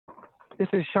This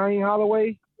is Shaheen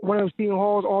Holloway, one of Seton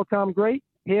Hall's all-time great,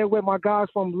 here with my guys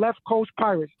from Left Coast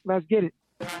Pirates. Let's get it.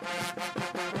 Morton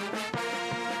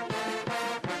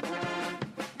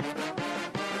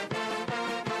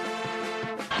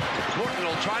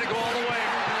will try to go all the way.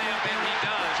 Layup in, he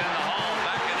does, and the Hall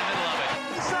back in the middle of it.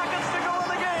 Seconds to go in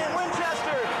the game.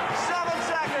 Winchester, 7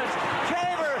 seconds.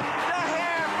 Caver, the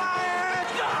hair, fire,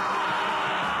 it's gone!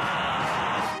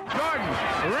 Jordan,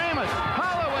 Ramus,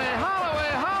 Holloway,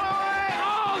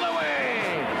 all the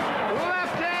way!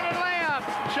 Left-handed layup,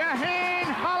 Shaheen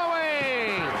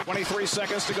Holloway! 23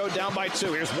 seconds to go, down by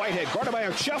 2. Here's Whitehead, guarded by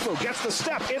Ochefu, gets the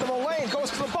step into the lane,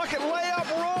 goes to the bucket, layup,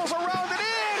 rolls around and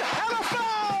in, and a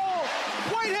foul!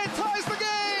 Whitehead ties the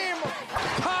game!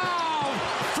 Powell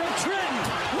from Trenton.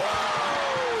 Woo!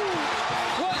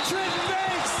 What Trenton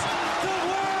makes, the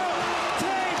world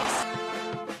takes.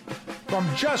 From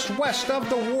just west of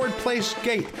the Ward Place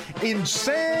Gate in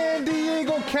San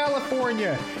Diego,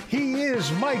 California, he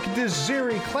is Mike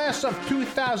Desiri, class of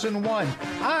 2001.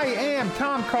 I am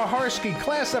Tom Kaharski,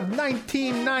 class of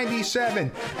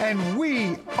 1997, and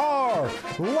we are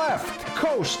Left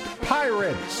Coast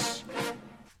Pirates.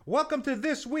 Welcome to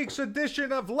this week's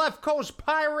edition of Left Coast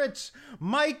Pirates.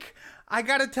 Mike, I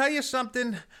gotta tell you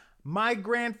something. My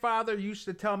grandfather used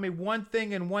to tell me one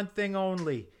thing and one thing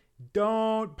only.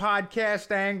 Don't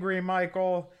podcast angry,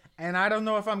 Michael. And I don't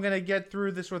know if I'm going to get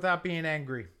through this without being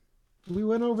angry. We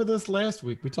went over this last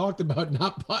week. We talked about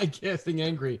not podcasting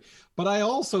angry, but I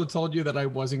also told you that I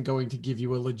wasn't going to give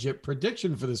you a legit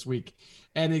prediction for this week.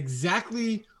 And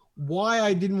exactly why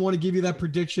I didn't want to give you that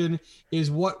prediction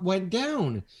is what went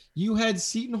down. You had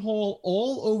Seton Hall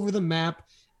all over the map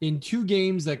in 2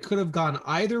 games that could have gone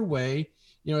either way.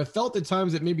 You know, it felt at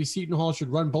times that maybe Seton Hall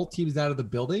should run both teams out of the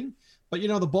building. But, you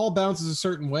know, the ball bounces a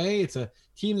certain way. It's a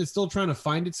team that's still trying to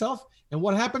find itself. And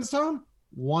what happens, Tom?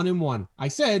 1-1. I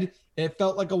said it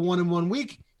felt like a 1-1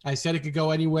 week. I said it could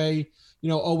go anyway, you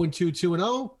know, 0-2,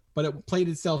 2-0, but it played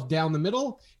itself down the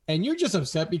middle. And you're just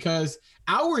upset because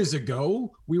hours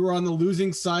ago we were on the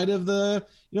losing side of the,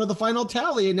 you know, the final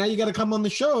tally. And now you got to come on the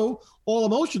show all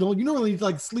emotional. You normally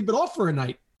like sleep it off for a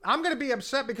night. I'm going to be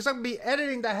upset because I'm going to be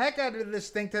editing the heck out of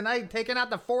this thing tonight, taking out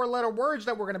the 4-letter words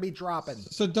that we're going to be dropping.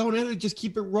 So don't edit, just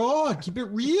keep it raw, keep it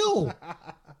real.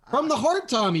 From the heart,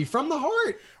 Tommy, from the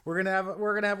heart. We're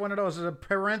gonna have one of those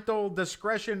parental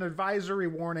discretion advisory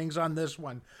warnings on this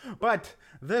one. But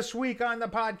this week on the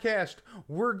podcast,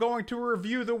 we're going to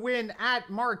review the win at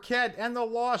Marquette and the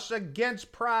loss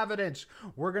against Providence.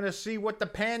 We're going to see what the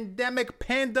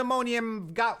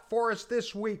pandemonium got for us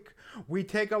this week. We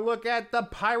take a look at the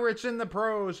Pirates in the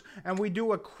pros, and we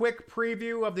do a quick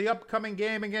preview of the upcoming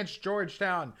game against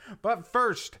Georgetown. But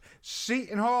first,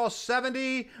 Seton Hall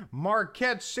 70,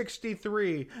 Marquette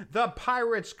 63. The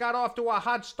Pirates got off to a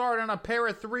hot start on a pair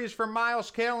of threes for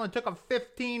Myles and took a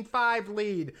 15-5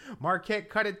 lead. Marquette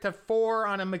cut it to 4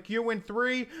 on a McEwen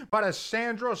 3, but a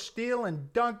Sandro steal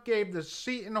and dunk gave the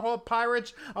Seton Hall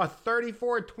Pirates a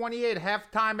 34-28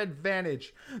 halftime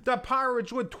advantage. The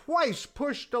Pirates would twice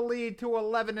push the lead to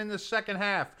 11 in the second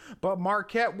half, but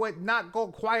Marquette would not go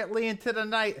quietly into the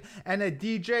night, and a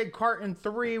DJ Carton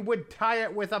 3 would tie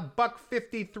it with a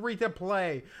 $1:53 to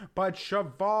play. But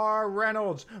Shavar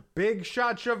Reynolds, big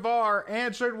shot Shavar,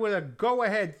 answered with a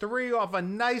go-ahead 3 off a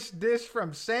nice dish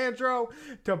from Sandro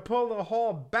to pull the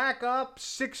Hall back up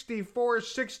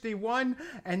 64-61,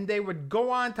 and they would go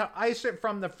on to ice it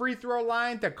from the free throw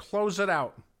line to close it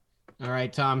out. All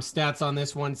right, Tom, stats on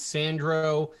this one.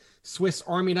 Sandro, Swiss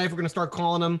Army knife, we're going to start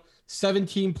calling him.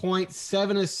 17 points,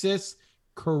 7 assists,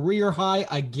 career high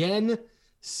again,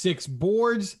 6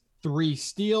 boards, 3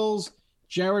 steals.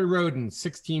 Jared Roden,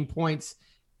 16 points,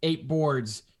 8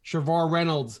 boards. Shavar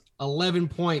Reynolds, 11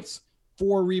 points,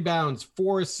 4 rebounds,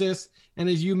 4 assists. And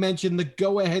as you mentioned, the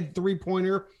go-ahead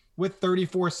three-pointer with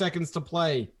 34 seconds to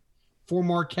play. For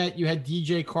Marquette, you had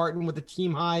DJ Carton with a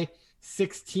team-high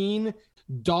 16.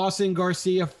 Dawson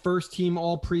Garcia, first-team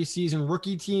all-preseason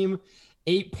rookie team,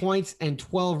 8 points and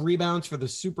 12 rebounds for the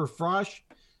Super Frosh.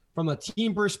 From a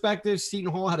team perspective, Seton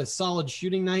Hall had a solid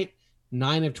shooting night,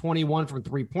 9 of 21 from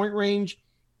three-point range,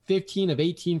 15 of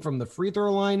 18 from the free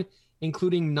throw line,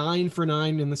 including 9 for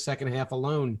 9 in the second half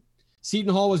alone.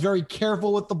 Seton Hall was very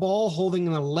careful with the ball, holding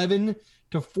an 11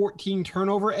 to 14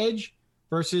 turnover edge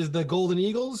versus the Golden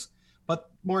Eagles,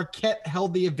 but Marquette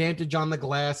held the advantage on the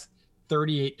glass,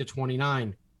 38 to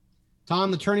 29.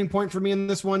 Tom, the turning point for me in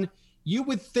this one, you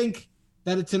would think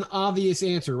that it's an obvious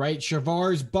answer, right?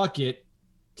 Shavar's bucket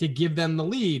to give them the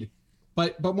lead.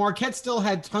 But Marquette still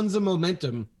had tons of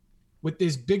momentum with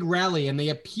this big rally, and they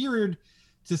appeared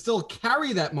to still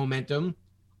carry that momentum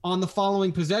on the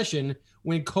following possession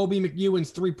when Kobe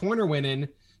McEwen's three-pointer went in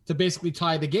to basically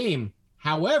tie the game.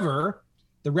 However,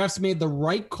 the refs made the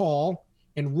right call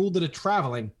and ruled it a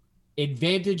traveling.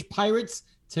 Advantage Pirates.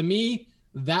 To me,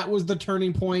 that was the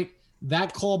turning point.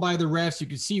 That call by the refs, you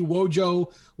could see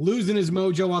Wojo losing his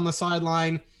mojo on the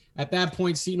sideline. At that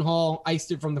point, Seton Hall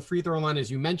iced it from the free throw line, as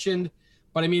you mentioned.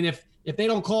 But I mean, if they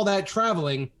don't call that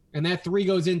traveling and that three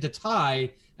goes in to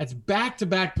tie, that's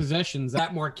back-to-back possessions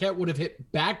that Marquette would have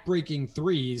hit back-breaking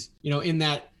threes, in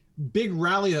that big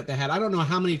rally that they had. I don't know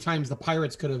how many times the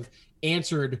Pirates could have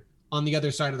answered on the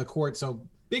other side of the court. So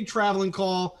big traveling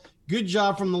call. Good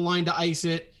job from the line to ice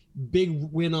it. Big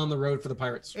win on the road for the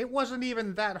Pirates. It wasn't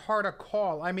even that hard a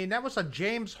call. I mean, that was a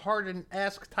James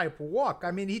Harden-esque type walk.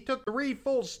 I mean, he took 3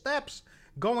 full steps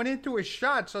going into his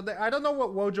shot. So I don't know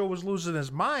what Wojo was losing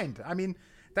his mind. I mean,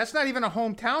 that's not even a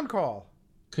hometown call.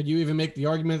 Could you even make the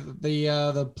argument that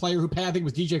the player who passed, I think it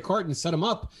was DJ Carton, set him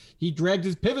up? He dragged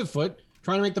his pivot foot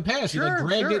trying to make the pass. Sure, he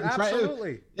dragged it and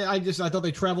absolutely. I thought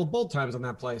they traveled both times on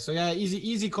that play. So yeah,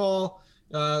 easy call.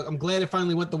 I'm glad it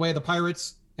finally went the way of the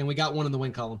Pirates, and we got one in the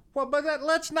win column. Well, but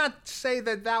let's not say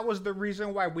that was the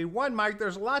reason why we won, Mike.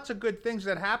 There's lots of good things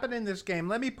that happened in this game.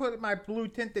 Let me put my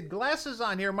blue-tinted glasses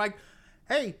on here, Mike.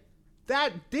 Hey,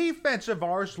 that defense of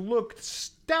ours looked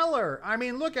stellar. I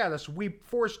mean, look at us. We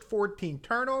forced 14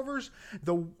 turnovers.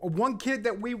 The one kid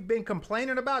that we've been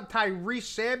complaining about, Tyrese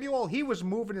Samuel, he was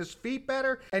moving his feet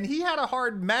better, and he had a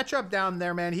hard matchup down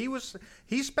there, man.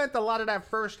 He spent a lot of that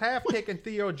first half taking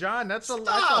Theo John. That's a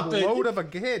load of a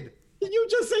kid. Did you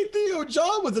just say Theo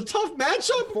John was a tough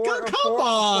matchup? Come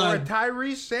on. For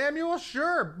Tyrese Samuel,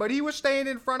 sure. But he was staying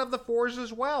in front of the fours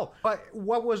as well. But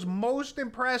what was most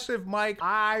impressive, Mike,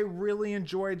 I really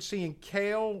enjoyed seeing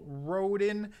Kale,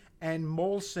 Roden, and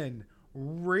Molson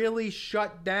really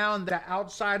shut down the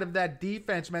outside of that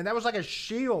defense, man. That was like a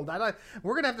shield. We're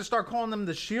going to have to start calling them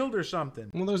the shield or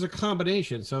something. Well, there's a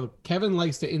combination. So Kevin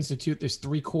likes to institute this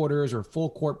 3/4 or full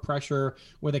court pressure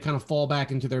where they kind of fall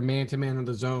back into their man-to-man in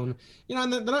the zone.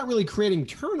 And they're not really creating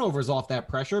turnovers off that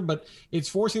pressure, but it's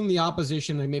forcing the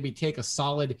opposition to maybe take a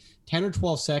solid 10 or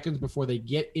 12 seconds before they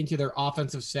get into their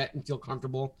offensive set and feel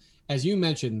comfortable. As you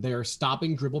mentioned, they're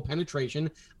stopping dribble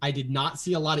penetration. I did not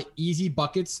see a lot of easy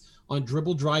buckets on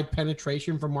dribble drive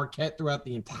penetration from Marquette throughout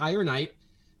the entire night.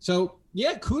 So,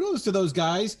 yeah, kudos to those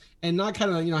guys and not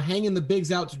kind of, hanging the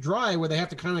bigs out to dry where they have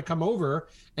to kind of come over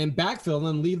and backfill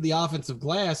and leave the offensive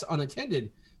glass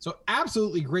unattended. So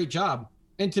absolutely great job.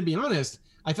 And to be honest,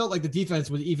 I felt like the defense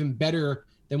was even better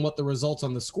than what the results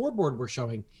on the scoreboard were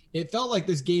showing. It felt like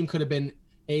this game could have been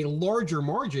a larger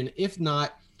margin, if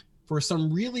not for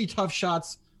some really tough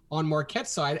shots on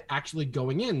Marquette's side actually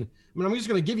going in. I mean, I'm just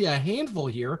going to give you a handful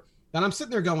here that I'm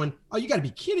sitting there going, oh, you got to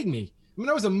be kidding me. I mean,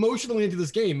 I was emotionally into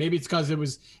this game. Maybe it's because it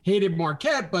was hated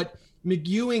Marquette, but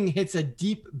McEwen hits a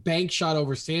deep bank shot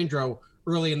over Sandro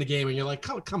early in the game, and you're like,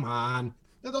 come on.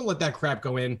 Don't let that crap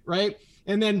go in, right?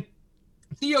 And then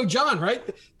Theo John, right?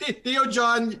 Theo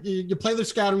John, you play the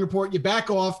scouting report, you back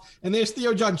off, and there's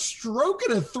Theo John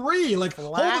stroking a three, like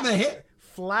holding the hit.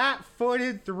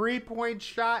 Flat-footed three-point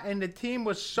shot, and the team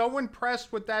was so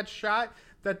impressed with that shot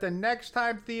that the next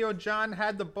time Theo John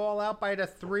had the ball out by the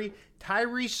three,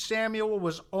 Tyrese Samuel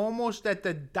was almost at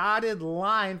the dotted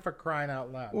line, for crying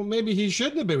out loud. Well, maybe he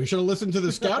shouldn't have been. We should have listened to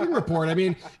the scouting report. I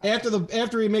mean,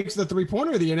 after he makes the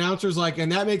three-pointer, the announcer's like, and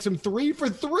that makes him 3 for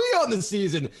 3 on the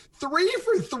season. 3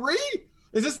 for 3?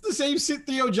 Is this the same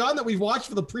Theo John that we've watched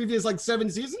for the previous 7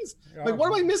 seasons? Like, what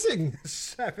am I missing?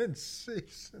 7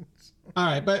 seasons. All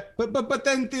right, but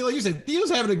then Theo, you said Theo's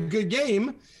having a good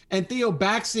game, and Theo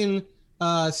backs in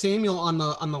Samuel on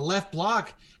the left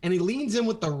block, and he leans in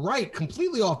with the right,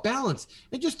 completely off balance,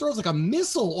 and just throws like a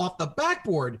missile off the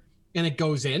backboard, and it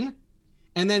goes in.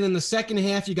 And then in the second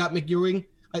half, you got McEwen.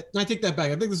 I take that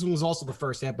back. I think this one was also the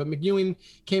first half, but McEwen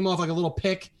came off like a little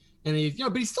pick, and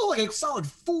but he's still like a solid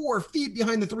 4 feet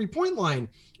behind the 3-point line,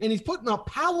 and he's putting up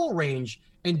Powell range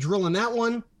and drilling that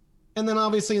one. And then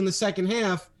obviously in the second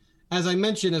half, as I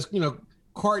mentioned, as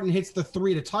Carton hits the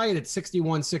three to tie it at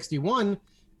 61-61.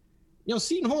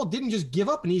 Seton Hall didn't just give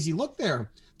up an easy look there.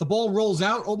 The ball rolls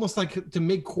out almost like to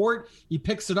mid-court. He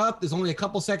picks it up. There's only a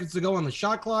couple seconds to go on the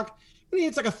shot clock, and he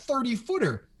hits like a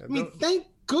 30-footer. I mean, thank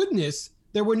goodness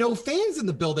there were no fans in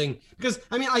the building, because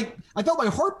I felt my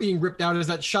heart being ripped out as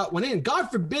that shot went in. God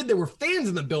forbid there were fans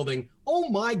in the building. Oh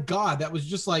my God, that was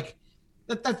just like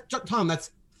that. Tom,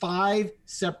 that's 5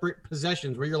 separate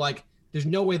possessions where you're like, there's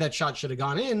no way that shot should have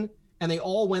gone in, and they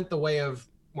all went the way of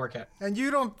Marquette. And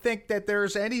you don't think that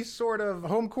there's any sort of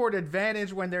home court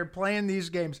advantage when they're playing these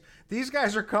games. These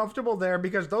guys are comfortable there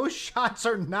because those shots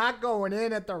are not going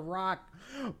in at the Rock.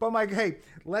 But Mike, hey,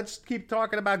 let's keep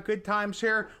talking about good times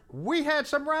here. We had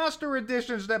some roster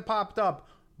additions that popped up.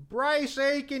 Bryce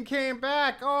Aiken came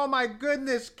back. Oh my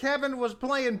goodness, Kevin was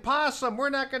playing possum.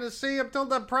 We're not going to see him till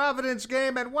the Providence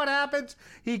game. And what happens?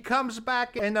 He comes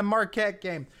back in the Marquette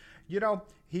game. You know,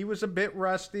 he was a bit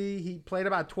rusty. He played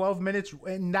about 12 minutes,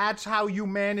 and that's how you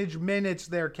manage minutes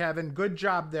there, Kevin. Good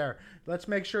job there. Let's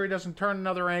make sure he doesn't turn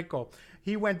another ankle.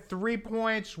 He went 3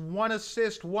 points, 1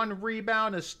 assist, 1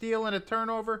 rebound, a steal, and a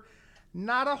turnover.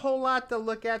 Not a whole lot to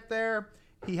look at there.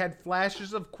 He had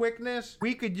flashes of quickness.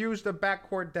 We could use the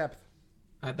backcourt depth.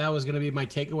 That was going to be my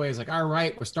takeaway. It's like, all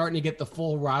right, we're starting to get the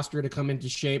full roster to come into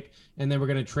shape, and then we're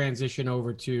going to transition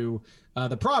over to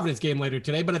the Providence game later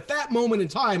today. But at that moment in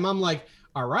time, I'm like,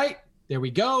 all right, there we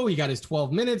go. He got his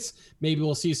 12 minutes. Maybe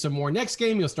we'll see some more next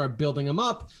game. You'll start building him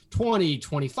up, 20,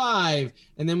 25.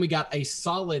 And then we got a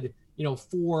solid,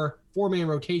 four-man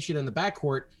rotation in the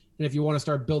backcourt. And if you want to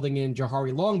start building in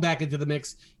Jahari Long back into the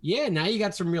mix, yeah, now you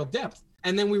got some real depth.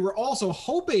 And then we were also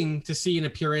hoping to see an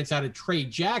appearance out of Trey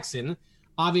Jackson.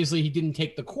 Obviously, he didn't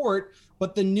take the court,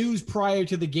 but the news prior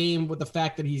to the game with the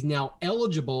fact that he's now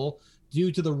eligible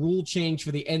due to the rule change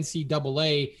for the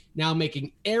NCAA, now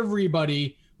making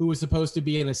everybody who was supposed to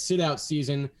be in a sit-out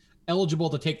season eligible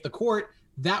to take the court,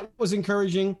 that was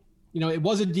encouraging. It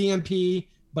was a DMP,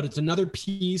 but it's another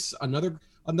piece, another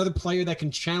player that can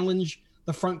challenge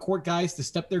the front court guys to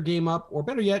step their game up, or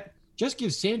better yet, just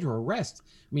give Sandro a rest.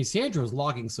 I mean, Sandro's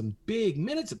logging some big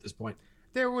minutes at this point.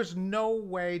 There was no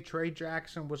way Trey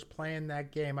Jackson was playing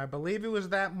that game. I believe it was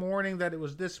that morning that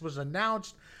this was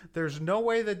announced. There's no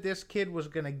way that this kid was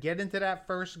going to get into that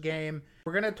first game.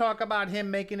 We're going to talk about him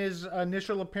making his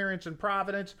initial appearance in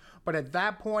Providence, but at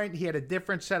that point, he had a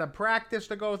different set of practice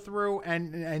to go through,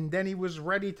 and then he was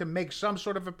ready to make some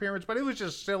sort of appearance, but it was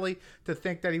just silly to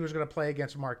think that he was going to play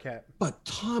against Marquette. But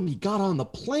Tom, he got on the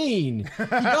plane.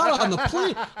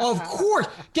 Of course.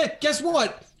 Guess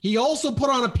what? He also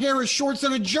put on a pair of shorts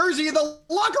and a jersey in the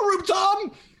locker room,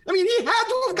 Tom. I mean, he had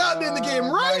to have gotten in the game,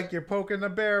 right? Mike, you're poking the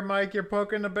bear, Mike. You're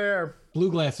poking the bear.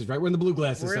 Blue glasses, right? We're in the blue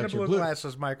glasses We're in section. the blue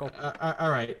glasses, Michael. All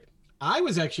right. I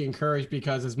was actually encouraged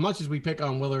because as much as we pick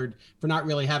on Willard for not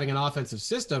really having an offensive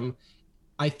system,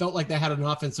 I felt like they had an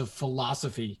offensive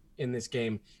philosophy in this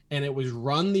game. And it was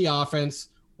run the offense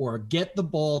or get the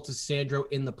ball to Sandro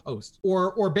in the post.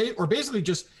 Or basically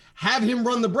just have him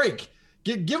run the break.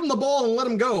 Give him the ball and let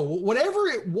him go. Whatever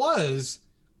it was,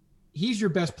 he's your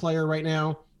best player right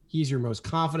now. He's your most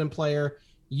confident player.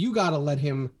 You got to let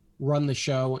him run the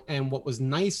show. And what was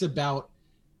nice about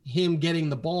him getting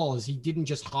the ball is he didn't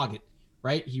just hog it,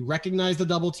 right? He recognized the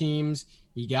double teams.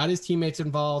 He got his teammates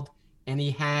involved, and he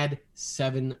had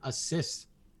 7 assists.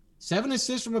 7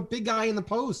 assists from a big guy in the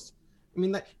post. I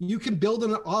mean, you can build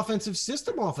an offensive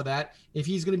system off of that if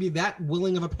he's going to be that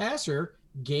willing of a passer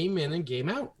game in and game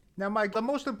out. Now, Mike, the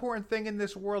most important thing in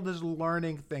this world is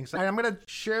learning things. And I'm going to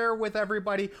share with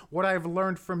everybody what I've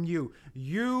learned from you.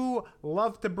 You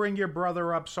love to bring your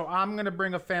brother up, so I'm going to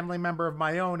bring a family member of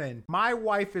my own in. My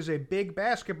wife is a big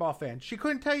basketball fan. She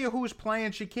couldn't tell you who's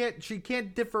playing. She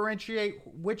can't differentiate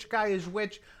which guy is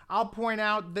which. I'll point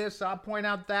out this, I'll point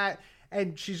out that.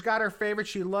 And she's got her favorite.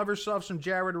 She loves herself some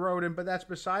Jared Rhoden, but that's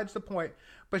besides the point.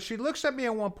 But she looks at me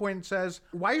at one point and says,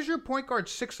 why is your point guard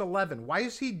 6'11"?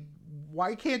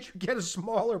 Why can't you get a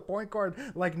smaller point guard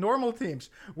like normal teams?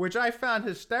 Which I found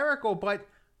hysterical, but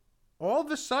all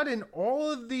of a sudden, all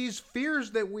of these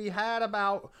fears that we had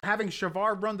about having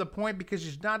Shavar run the point because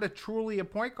he's not truly a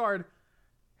point guard,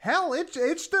 hell, it's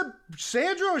the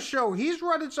Sandro show. He's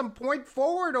running some point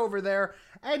forward over there,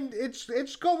 and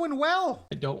it's going well.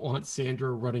 I don't want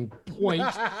Sandro running point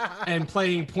and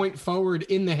playing point forward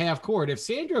in the half court. If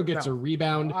Sandro gets a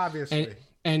rebound, obviously,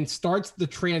 and starts the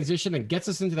transition and gets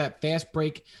us into that fast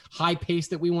break, high pace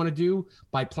that we want to do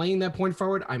by playing that point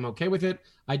forward, I'm okay with it.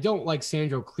 I don't like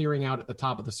Sandro clearing out at the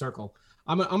top of the circle.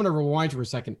 I'm going to rewind for a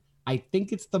second. I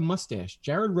think it's the mustache.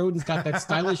 Jared Rhoden's got that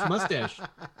stylish mustache.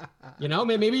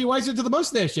 Maybe he wipes it to the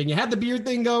mustache and you had the beard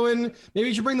thing going. Maybe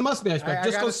you should bring the mustache back.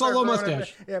 Just go solo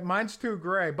mustache. Yeah, mine's too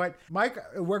gray. But Mike,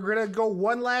 we're going to go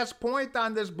one last point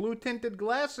on this blue tinted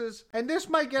glasses. And this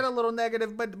might get a little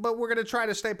negative, but we're going to try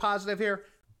to stay positive here.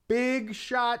 Big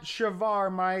shot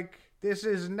Shavar, Mike. This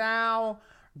is now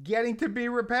getting to be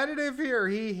repetitive here.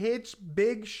 He hits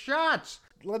big shots.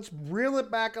 Let's reel it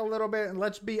back a little bit and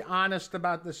let's be honest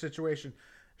about the situation.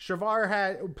 Shavar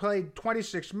had played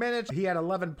 26 minutes. He had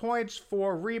 11 points,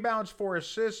 4 rebounds, 4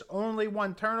 assists, only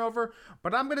 1 turnover.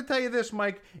 But I'm going to tell you this,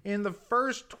 Mike. In the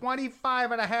first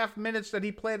 25 and a half minutes that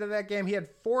he played in that game, he had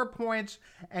 4 points,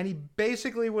 and he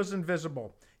basically was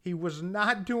invisible. He was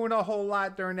not doing a whole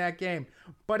lot during that game.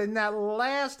 But in that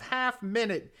last half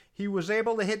minute, he was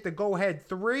able to hit the go-ahead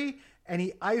 3, and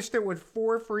he iced it with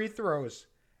 4 free throws.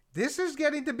 This is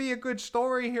getting to be a good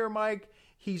story here, Mike.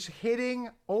 He's hitting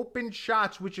open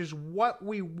shots, which is what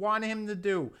we want him to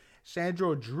do.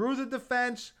 Sandro drew the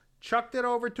defense, chucked it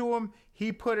over to him.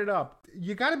 He put it up.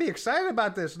 You got to be excited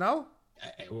about this, no?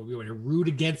 We want to root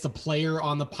against a player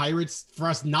on the Pirates for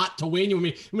us not to win. You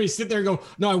want me to sit there and go,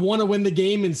 no, I want to win the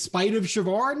game in spite of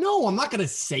Shavar? No, I'm not going to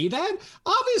say that.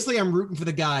 Obviously, I'm rooting for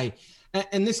the guy.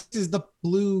 And this is the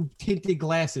blue tinted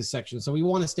glasses section, so we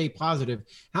want to stay positive.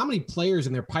 How many players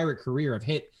in their Pirate career have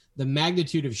hit the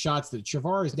magnitude of shots that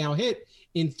Shavar has now hit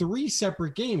in 3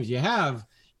 separate games? You have,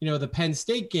 the Penn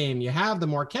State game, you have the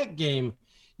Marquette game,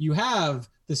 you have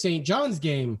the St. John's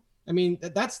game. I mean,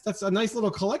 that's a nice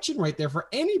little collection right there for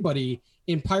anybody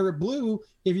in Pirate Blue.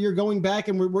 If you're going back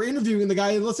and we're interviewing the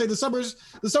guy, let's say the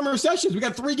summer sessions, we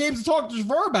got 3 games to talk to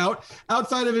Shavar about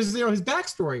outside of his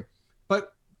backstory.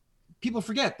 But people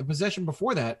forget the possession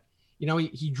before that.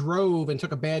 He drove and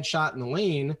took a bad shot in the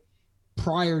lane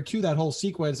prior to that whole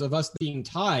sequence of us being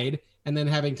tied and then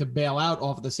having to bail out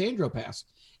off of the Sandro pass.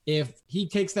 If he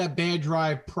takes that bad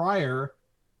drive prior,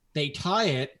 they tie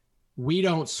it, we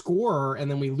don't score,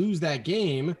 and then we lose that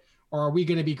game, or are we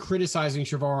going to be criticizing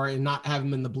Shavar and not have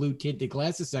him in the blue tinted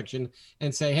glasses section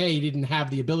and say, hey, he didn't have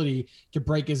the ability to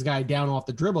break his guy down off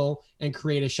the dribble and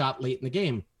create a shot late in the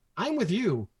game? I'm with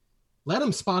you. Let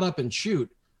him spot up and shoot.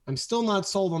 I'm still not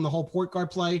sold on the whole point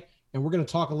guard play, and we're going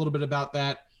to talk a little bit about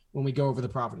that when we go over the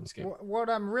Providence game. What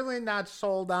I'm really not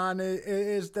sold on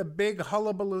is the big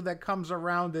hullabaloo that comes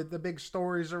around it, the big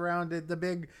stories around it, the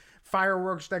big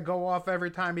fireworks that go off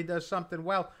every time he does something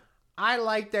well. I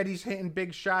like that he's hitting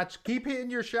big shots. Keep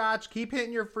hitting your shots. Keep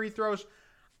hitting your free throws.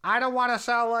 I don't want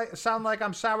to sound like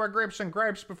I'm sour grapes and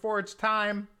grapes before it's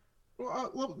time.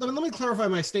 Well, let me clarify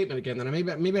my statement again. Then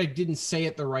maybe I didn't say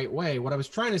it the right way. What I was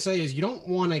trying to say is you don't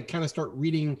want to kind of start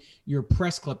reading your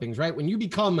press clippings, right? When you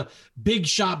become Big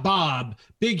Shot Bob,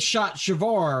 Big Shot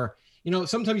Shavar,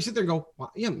 sometimes you sit there and go,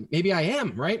 well, yeah, maybe I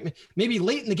am, right? Maybe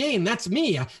late in the game, that's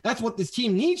me. That's what this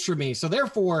team needs from me. So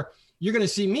therefore, you're going to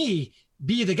see me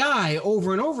be the guy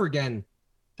over and over again.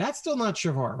 That's still not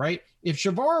Shavar, right? If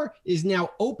Shavar is now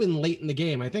open late in the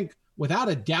game, I think without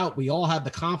a doubt, we all have the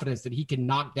confidence that he can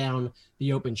knock down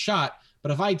the open shot.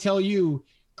 But if I tell you,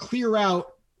 clear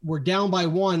out, we're down by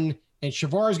 1, and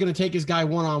Shavar is going to take his guy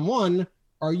one-on-one,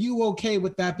 are you okay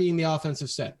with that being the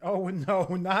offensive set? Oh, no,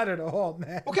 not at all,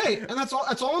 man. Okay, and that's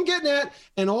all I'm getting at.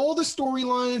 And all the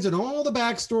storylines and all the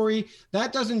backstory,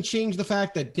 that doesn't change the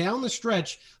fact that down the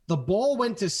stretch, the ball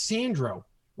went to Sandro,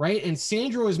 right? And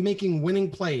Sandro is making winning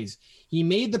plays. He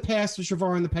made the pass to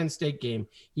Shavar in the Penn State game.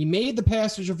 He made the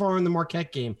pass to Shavar in the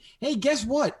Marquette game. Hey, guess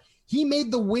what? He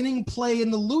made the winning play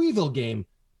in the Louisville game.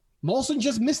 Molson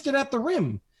just missed it at the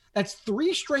rim. That's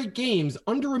 3 straight games,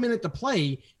 under a minute to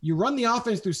play. You run the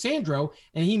offense through Sandro,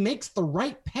 and he makes the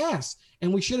right pass.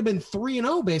 And we should have been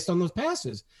 3-0 based on those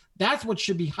passes. That's what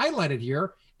should be highlighted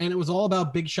here. And it was all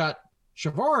about Big Shot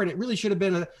Shavar, and it really should have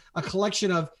been a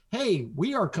collection of, hey,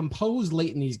 we are composed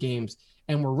late in these games,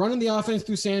 and we're running the offense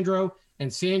through Sandro,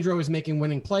 and Sandro is making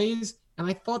winning plays. And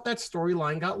I thought that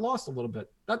storyline got lost a little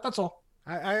bit. That's all.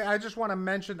 I just want to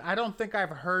mention, I don't think I've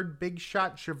heard Big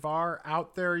Shot Shavar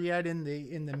out there yet in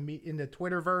the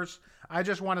Twitterverse. I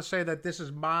just want to say that this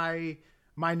is my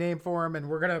name for him, and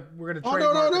we're gonna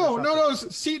trademark no.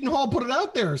 Seton Hall put it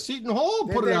out there. Seton Hall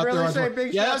put it out there. Did they really say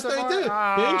Big Shot Shavar? Yes, they did.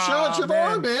 Big Shot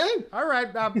Shavar, man. All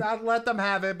right, I'll let them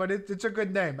have it, but it's a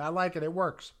good name. I like it. It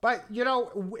works. But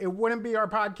it wouldn't be our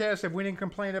podcast if we didn't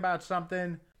complain about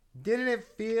something. Didn't it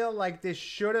feel like this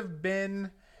should have been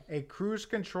a cruise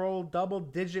control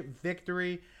double-digit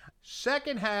victory?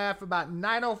 Second half, about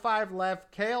 9:05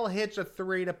 left, Kale hits a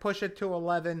 3 to push it to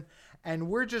 11, and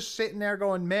we're just sitting there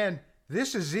going, man,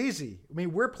 this is easy. I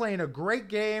mean, we're playing a great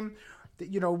game.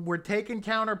 We're taking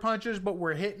counter punches, but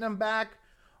we're hitting them back.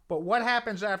 But what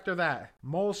happens after that?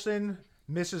 Molson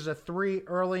misses a 3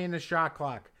 early in the shot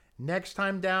clock. Next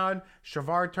time down,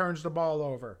 Shavar turns the ball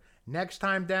over. Next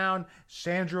time down,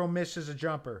 Sandro misses a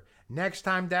jumper. Next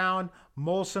time down,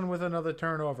 Molson with another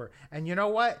turnover. And you know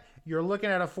what? You're looking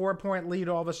at a 4-point lead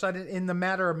all of a sudden in the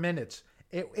matter of minutes.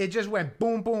 It just went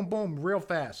boom, boom, boom real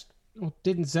fast. Well,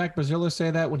 didn't Zach Barzillo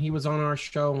say that when he was on our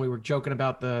show and we were joking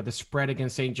about the spread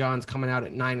against St. John's coming out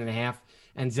at 9.5?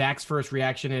 And Zach's first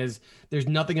reaction is, there's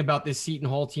nothing about this Seton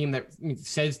Hall team that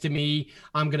says to me,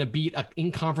 I'm going to beat an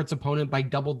in-conference opponent by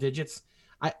double digits.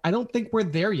 I don't think we're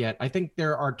there yet. I think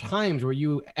there are times where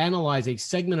you analyze a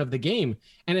segment of the game,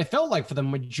 and it felt like for the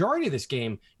majority of this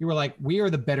game, you were like, we are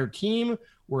the better team.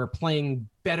 We're playing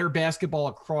better basketball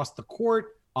across the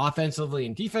court, offensively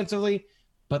and defensively,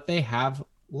 but they have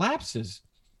lapses.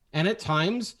 And at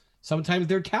times, sometimes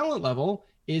their talent level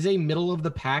is a middle of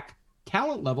the pack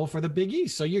talent level for the Big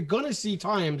East. So you're going to see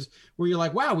times where you're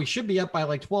like, wow, we should be up by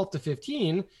like 12 to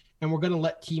 15, and we're going to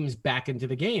let teams back into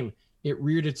the game. It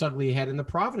reared its ugly head in the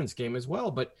Providence game as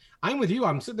well. But I'm with you.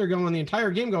 I'm sitting there going the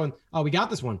entire game going, oh, we got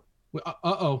this one.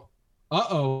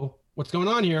 Uh-oh. What's going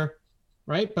on here?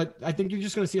 Right? But I think you're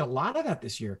just going to see a lot of that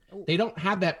this year. They don't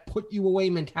have that put you away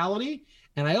mentality.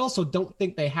 And I also don't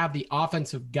think they have the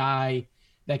offensive guy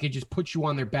that could just put you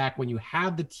on their back when you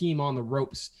have the team on the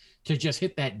ropes to just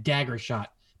hit that dagger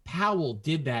shot. Powell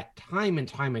did that time and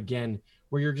time again,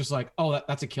 where you're just like, oh,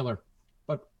 that's a killer.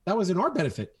 But that was in our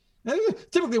benefit.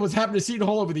 Typically what's happened to Seton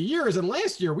Hall over the years, and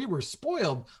last year we were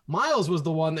spoiled. Myles was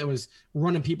the one that was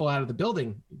running people out of the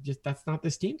building. Just that's not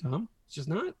this team, Tom. It's just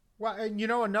not. Well, and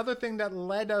another thing that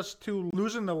led us to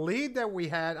losing the lead that we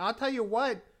had, I'll tell you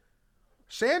what,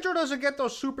 Sandro doesn't get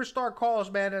those superstar calls,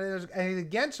 man. And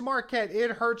against Marquette, it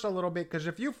hurts a little bit, because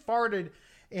if you farted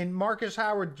in Marcus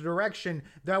Howard's direction,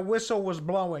 that whistle was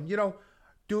blowing.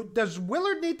 Does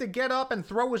Willard need to get up and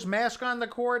throw his mask on the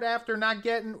court after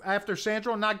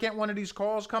Sandro not getting one of these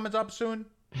calls coming up soon?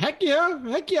 Heck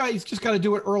yeah. He's just got to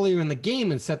do it earlier in the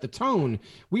game and set the tone.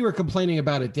 We were complaining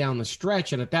about it down the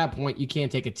stretch, and at that point, you can't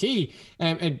take a tee,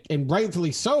 and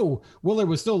rightfully so. Willard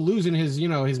was still losing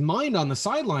his mind on the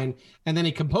sideline, and then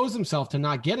he composed himself to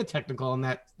not get a technical on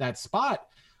that spot.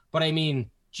 But I mean,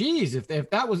 geez,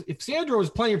 if Sandro was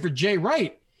playing for Jay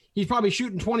Wright, he's probably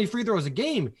shooting 20 free throws a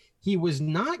game. He was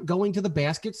not going to the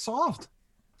basket soft.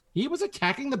 He was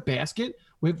attacking the basket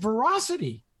with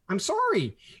ferocity. I'm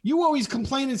sorry. You always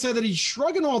complain and say that he's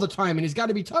shrugging all the time and he's got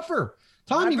to be tougher.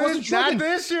 Tom, he wasn't shrugging. Not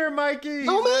this year, Mikey.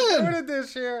 No, man. Doing it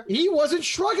this year. He wasn't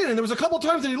shrugging. And there was a couple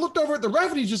times that he looked over at the ref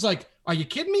and he's just like, are you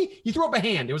kidding me? He threw up a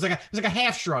hand. It was like a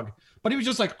half shrug. But he was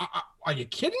just like, are you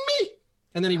kidding me?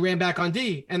 And then he ran back on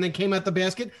D and then came at the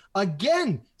basket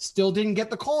again. Still didn't get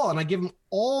the call. And I give him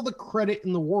all the credit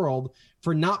in the world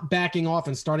for not backing off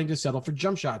and starting to settle for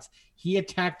jump shots. He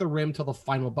attacked the rim till the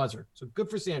final buzzer. So good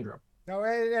for Sandro. No,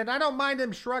 and I don't mind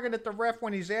him shrugging at the ref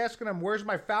when he's asking him, where's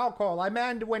my foul call? I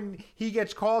mind when he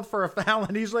gets called for a foul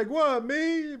and he's like, what,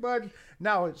 me? But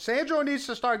no, Sandro needs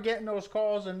to start getting those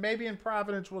calls, and maybe in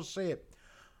Providence we'll see it.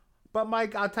 But,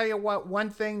 Mike, I'll tell you what,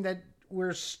 one thing that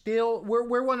we're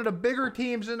one of the bigger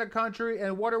teams in the country,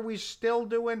 and what are we still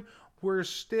doing? We're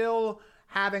still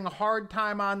having a hard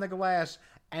time on the glass.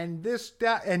 And this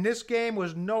game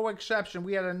was no exception.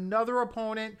 We had another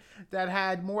opponent that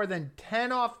had more than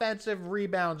 10 offensive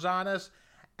rebounds on us,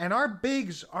 and our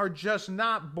bigs are just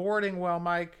not boarding well,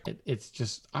 Mike. It's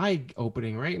just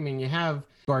eye-opening, right? I mean, you have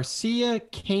Garcia,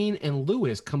 Kane, and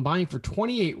Lewis combined for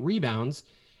 28 rebounds.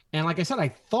 And like I said, I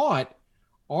thought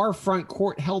our front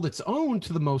court held its own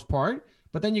to the most part,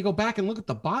 but then you go back and look at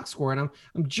the box score, and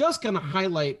I'm just going to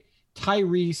highlight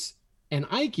Tyrese and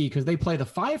Ike because they play the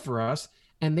 5 for us.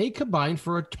 And they combined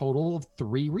for a total of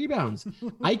 3 rebounds.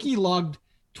 Ike logged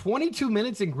 22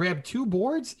 minutes and grabbed 2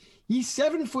 boards. He's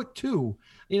 7'2".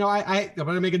 I'm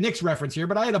going to make a Knicks reference here,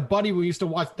 but I had a buddy who used to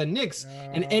watch the Knicks,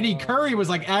 and Eddie Curry was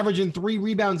like averaging 3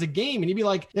 rebounds a game. And he'd be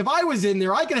like, if I was in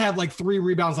there, I could have like 3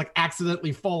 rebounds like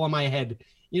accidentally fall on my head.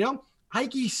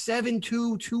 Ike's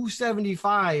 7'2",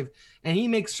 275, and he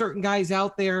makes certain guys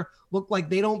out there look like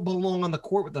they don't belong on the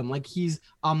court with them. Like he's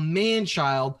a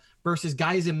man-child versus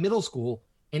guys in middle school.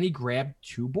 And he grabbed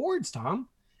 2 boards, Tom.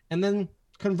 And then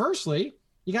conversely,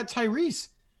 you got Tyrese,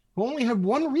 who only had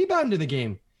 1 rebound in the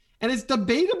game. And it's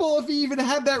debatable if he even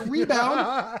had that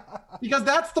rebound because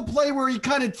that's the play where he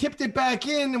kind of tipped it back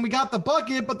in and we got the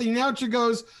bucket. But the announcer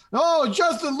goes, oh,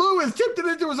 Justin Lewis tipped it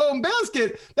into his own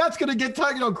basket. That's going to get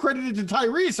credited to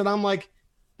Tyrese. And I'm like,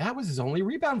 that was his only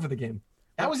rebound for the game.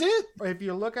 That was it. If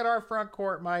you look at our front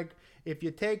court, Mike, if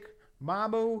you take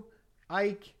Mamu,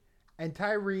 Ike, and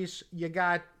Tyrese, you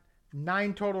got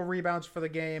 9 total rebounds for the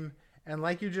game. And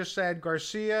like you just said,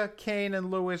 Garcia, Kane,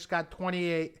 and Lewis got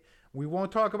 28. We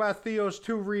won't talk about Theo's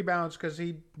 2 rebounds because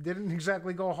he didn't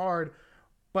exactly go hard.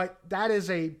 But that is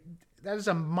a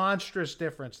monstrous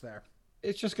difference there.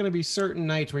 It's just going to be certain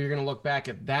nights where you're going to look back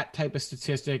at that type of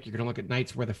statistic. You're going to look at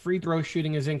nights where the free throw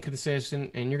shooting is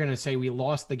inconsistent, and you're going to say we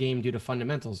lost the game due to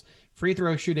fundamentals. Free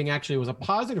throw shooting actually was a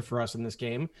positive for us in this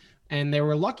game, and they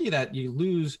were lucky that you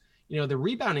lose the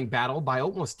rebounding battle by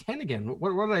almost 10 again.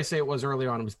 What did I say it was earlier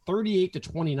on? It was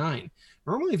 38-29.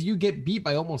 Normally, if you get beat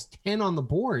by almost 10 on the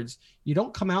boards, you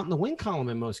don't come out in the win column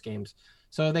in most games.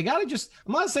 So they got to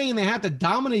I'm not saying they have to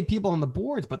dominate people on the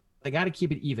boards, but they got to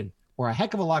keep it even, or a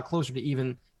heck of a lot closer to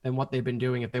even than what they've been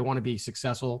doing if they want to be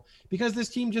successful, because this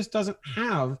team just doesn't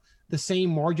have the same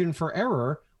margin for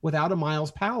error without a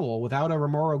Myles Powell, without a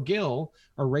Romaro Gill,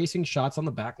 erasing shots on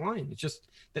the back line. It's just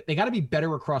that they got to be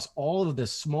better across all of the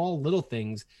small little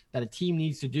things that a team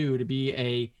needs to do to be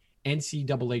a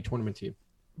NCAA tournament team.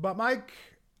 But Mike,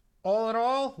 all in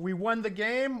all, we won the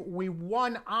game. We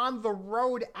won on the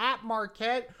road at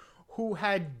Marquette, who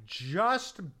had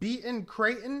just beaten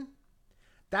Creighton.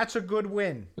 That's a good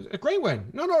win. A great win.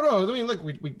 No. I mean, look,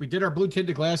 we did our blue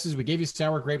tinted glasses. We gave you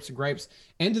sour grapes and grapes.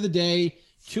 End of the day,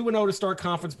 2-0 to start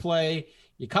conference play.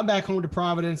 You come back home to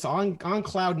Providence on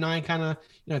cloud nine, kind of,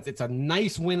 it's a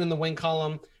nice win in the win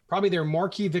column. Probably their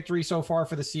marquee victory so far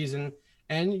for the season.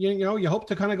 And, you hope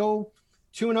to kind of go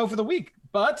 2-0 for the week.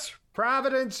 But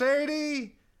Providence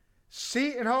 80,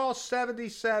 Seton Hall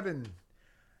 77.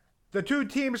 The two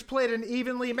teams played an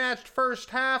evenly matched first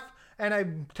half, and a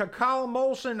Takal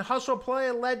Molson hustle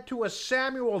play led to a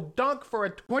Samuel dunk for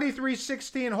a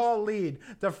 23-16 Hall lead.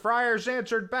 The Friars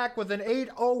answered back with an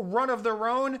 8-0 run of their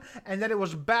own, and then it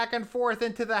was back and forth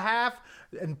into the half,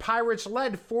 and Pirates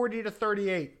led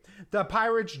 40-38. The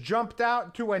Pirates jumped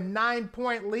out to a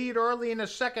 9-point lead early in the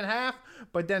second half,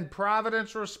 but then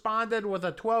Providence responded with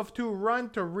a 12-2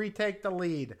 run to retake the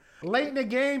lead. Late in the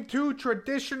game, two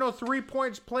traditional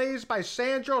three-point plays by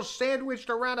Sandro,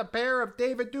 sandwiched around a pair of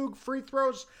David Duke free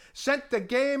throws, sent the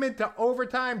game into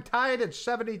overtime, tied at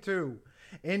 72.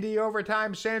 In the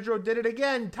overtime, Sandro did it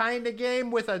again, tying the game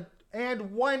with a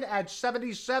and one at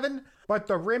 77, but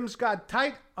the rims got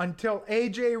tight until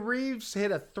A.J. Reeves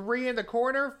hit a three in the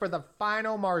corner for the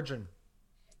final margin.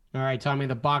 All right, Tommy,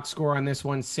 the box score on this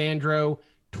one, Sandro,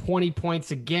 20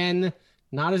 points again.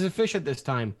 Not as efficient this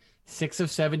time. 6 of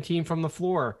 17 from the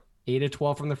floor, 8 of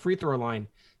 12 from the free throw line.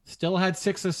 Still had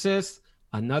 6 assists,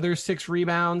 another 6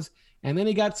 rebounds, and then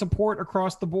he got support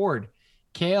across the board.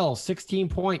 Kale, 16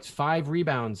 points, 5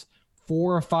 rebounds,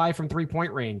 4 of 5 from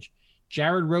three-point range.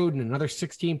 Jared Roden, another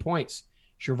 16 points.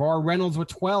 Shavar Reynolds with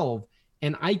 12,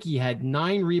 and Ike had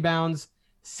 9 rebounds,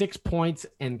 6 points,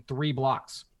 and 3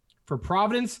 blocks. For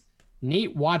Providence,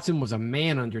 Nate Watson was a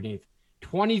man underneath.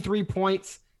 23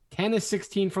 points, 10 of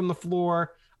 16 from the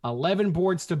floor, 11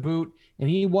 boards to boot, and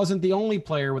he wasn't the only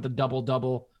player with a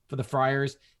double-double for the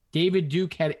Friars. David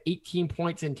Duke had 18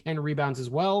 points and 10 rebounds as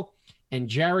well, and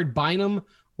Jared Bynum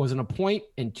was a point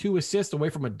and 2 assists away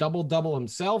from a double-double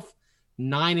himself,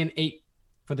 9 and 8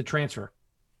 for the transfer.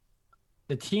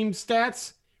 The team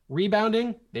stats,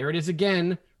 rebounding, there it is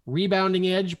again, rebounding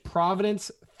edge, Providence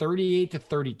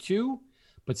 38-32,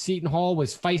 but Seton Hall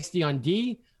was feisty on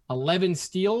D, 11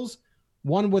 steals.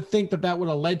 One would think that would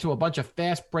have led to a bunch of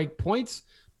fast break points,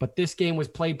 but this game was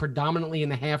played predominantly in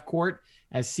the half court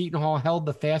as Seton Hall held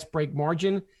the fast break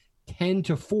margin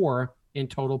 10-4 in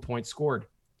total points scored.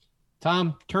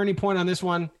 Tom, turning point on this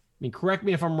one. I mean, correct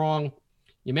me if I'm wrong.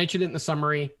 You mentioned it in the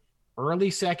summary.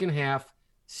 Early second half,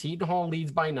 Seton Hall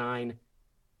leads by 9,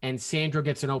 and Sandro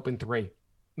gets an open 3.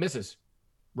 Misses.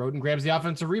 Roden grabs the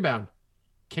offensive rebound.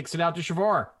 Kicks it out to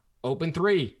Shavar. Open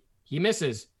 3. He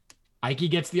misses. Ike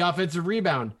gets the offensive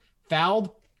rebound.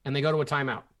 Fouled, and they go to a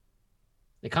timeout.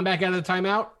 They come back out of the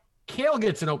timeout. Kale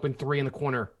gets an open 3 in the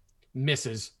corner.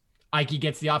 Misses. Ike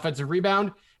gets the offensive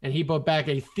rebound, and he put back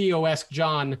a Theo-esque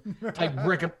John type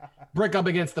brick up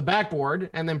against the backboard,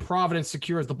 and then Providence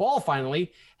secures the ball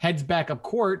finally, heads back up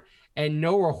court, and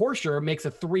Noah Horscher makes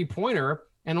a 3-pointer,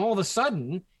 and all of a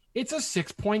sudden, it's a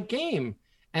 6-point game.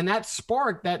 And that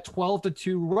sparked that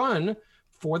 12-2 run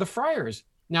for the Friars.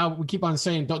 Now, we keep on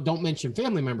saying don't mention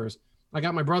family members. I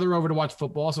got my brother over to watch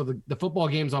football, so the football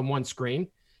game's on one screen.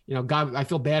 God, I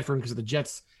feel bad for him because the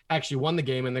Jets actually won the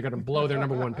game, and they're going to blow their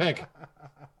number 1 pick.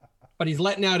 But he's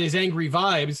letting out his angry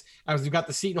vibes as we've got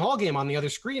the Seton Hall game on the other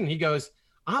screen. And he goes,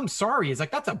 I'm sorry. He's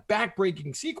like, that's a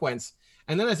back-breaking sequence.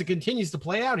 And then as it continues to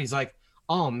play out, he's like,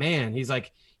 oh, man. He's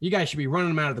like, you guys should be running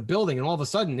him out of the building. And all of a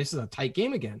sudden, this is a tight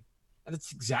game again. And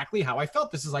that's exactly how I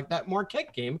felt. This is like that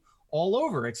Marquette game all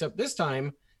over, except this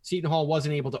time, Seton Hall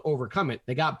wasn't able to overcome it.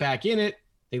 They got back in it.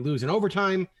 They lose in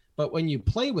overtime. But when you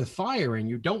play with fire and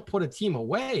you don't put a team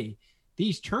away,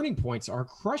 these turning points are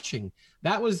crushing.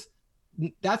 That's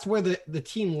where the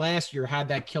team last year had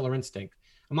that killer instinct.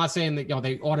 I'm not saying that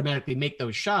they automatically make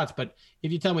those shots, but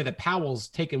if you tell me that Powell's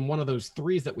taken one of those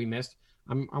threes that we missed,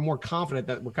 I'm more confident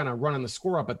that we're kind of running the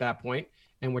score up at that point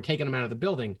and we're taking them out of the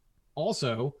building.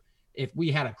 Also, if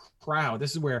we had a crowd,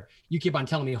 this is where you keep on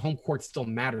telling me home court still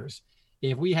matters.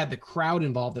 If we had the crowd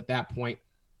involved at that point,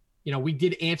 we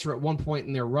did answer at one point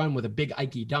in their run with a big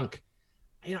Ike dunk.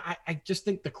 I just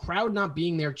think the crowd not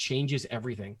being there changes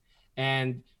everything.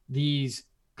 And these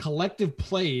collective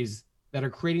plays that are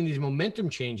creating these momentum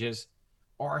changes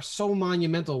are so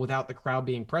monumental without the crowd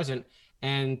being present.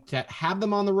 And to have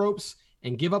them on the ropes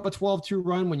and give up a 12-2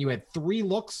 run when you had 3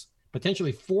 looks,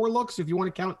 potentially 4 looks if you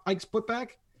want to count Ike's putback,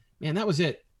 man, that was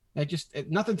it.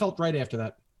 Nothing felt right after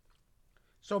that.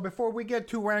 So before we get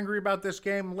too angry about this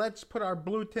game, let's put our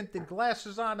blue-tinted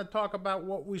glasses on and talk about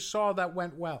what we saw that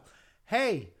went well.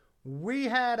 Hey, we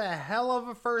had a hell of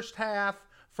a first half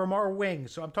from our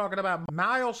wings. So I'm talking about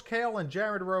Myles, Gill, and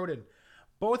Jared Rhoden.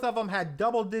 Both of them had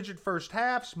double-digit first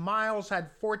halves. Myles had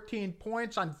 14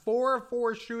 points on 4 of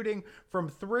 4 shooting from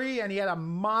 3, and he had a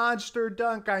monster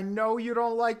dunk. I know you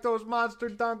don't like those monster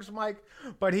dunks, Mike,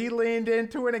 but he leaned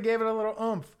into it and gave it a little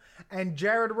oomph. And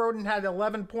Jared Rhoden had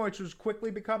 11 points, who's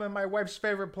quickly becoming my wife's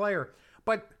favorite player.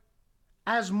 But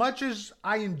as much as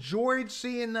I enjoyed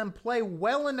seeing them play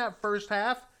well in that first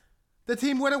half, the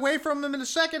team went away from them in the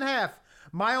second half.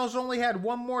 Myles only had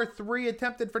 1 more 3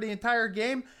 attempted for the entire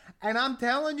game. And I'm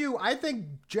telling you, I think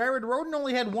Jared Rhoden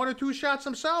only had 1 or 2 shots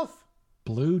himself.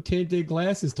 Blue-tinted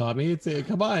glasses, Tommy.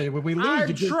 Come on. When we lose,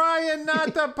 I'm trying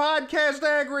not to podcast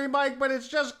angry, Mike, but it's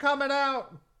just coming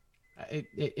out.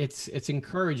 It's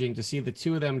encouraging to see the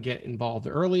two of them get involved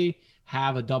early,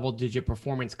 have a double-digit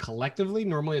performance collectively.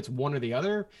 Normally it's one or the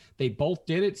other. They both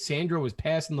did it. Sandro was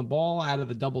passing the ball out of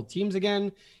the double teams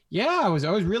again. Yeah, I was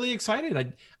really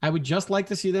excited. I would just like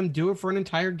to see them do it for an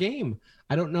entire game.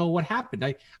 I don't know what happened.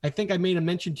 I think I made a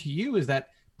mention to you is that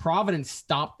Providence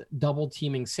stopped double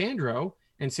teaming Sandro,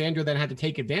 and Sandro then had to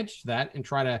take advantage of that and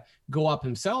try to go up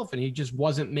himself, and he just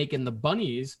wasn't making the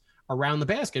bunnies around the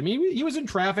basket. I mean, he was in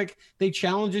traffic. They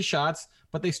challenged his shots,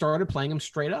 but they started playing him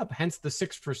straight up, hence the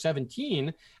 6 for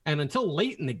 17. And until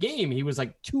late in the game, he was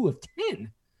like 2 of 10.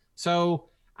 So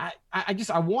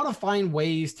I want to find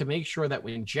ways to make sure that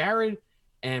when Jared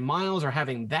and Myles are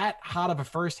having that hot of a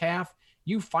first half,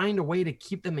 you find a way to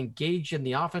keep them engaged in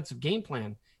the offensive game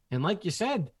plan. And like you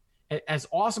said, as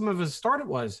awesome of a start it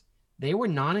was, they were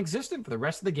non-existent for the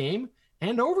rest of the game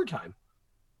and overtime.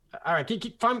 All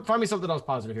right, find me something else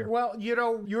positive here. Well, you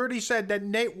already said that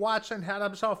Nate Watson had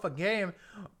himself a game,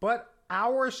 but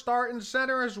our starting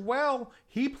center as well,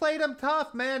 he played him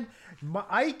tough, man.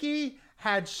 Ike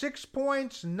had 6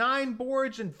 points, 9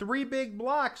 boards, and 3 big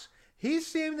blocks. He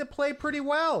seemed to play pretty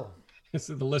well.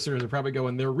 So the listeners are probably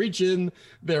going, they're reaching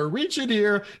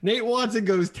here. Nate Watson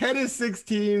goes 10 of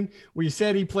 16. We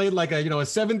said he played like a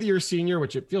seventh-year senior,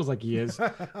 which it feels like he is.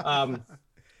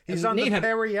 He's on the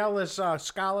Perry Ellis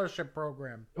scholarship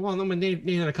program. Well, no, Nate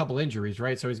had a couple injuries,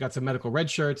 right? So he's got some medical red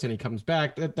shirts and he comes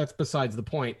back. That's besides the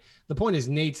point. The point is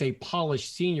Nate's a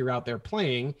polished senior out there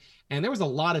playing. And there was a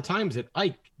lot of times that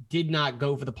Ike did not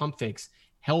go for the pump fakes,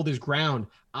 held his ground.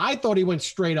 I thought he went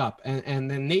straight up.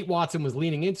 And then Nate Watson was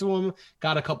leaning into him,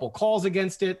 got a couple calls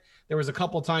against it. There was a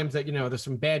couple times that, there's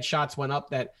some bad shots went up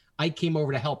that Ike came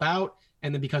over to help out.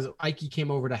 And then because Ike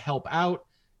came over to help out,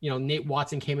 Nate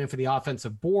Watson came in for the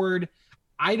offensive board.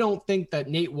 I don't think that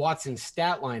Nate Watson's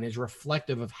stat line is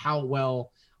reflective of how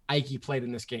well Ike played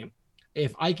in this game.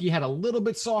 If Ike had a little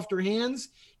bit softer hands,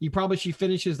 she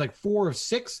finishes like 4 of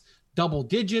 6, double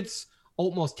digits,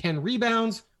 almost 10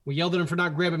 rebounds. We yelled at him for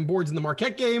not grabbing boards in the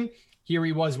Marquette game. Here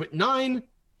he was with 9,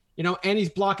 and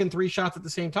he's blocking 3 shots at the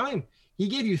same time. He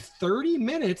gave you 30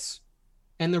 minutes.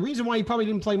 And the reason why he probably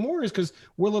didn't play more is because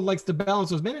Willard likes to balance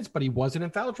those minutes, but he wasn't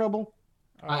in foul trouble.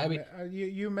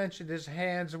 You mentioned his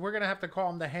hands. We're gonna have to call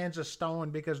them the hands of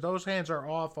stone because those hands are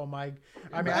awful, Mike.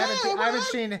 I mean,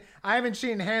 I haven't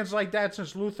seen hands like that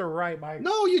since Luther Wright, Mike.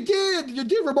 No, you did.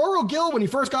 Romaro Gill when he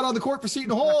first got on the court for Seton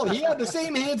Hall. He had the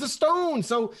same hands of stone.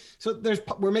 So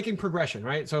we're making progression,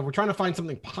 right? So we're trying to find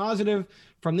something positive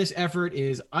from this effort.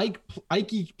 Is Ike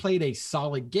played a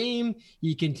solid game.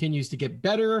 He continues to get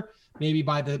better. Maybe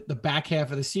by the back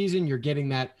half of the season, you're getting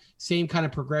that same kind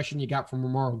of progression you got from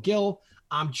Romaro Gill.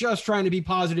 I'm just trying to be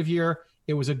positive here.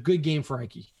 It was a good game for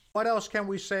Ike. What else can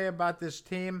we say about this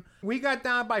team? We got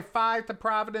down by 5 to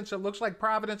Providence. It looks like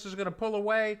Providence is going to pull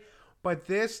away, but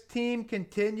this team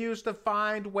continues to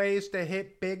find ways to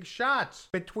hit big shots.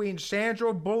 Between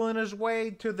Sandro bulling his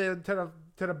way to the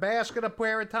basket a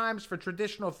pair of times for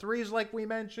traditional threes like we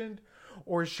mentioned,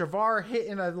 or Shavar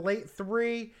hitting a late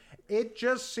 3, it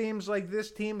just seems like this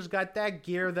team's got that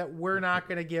gear that we're not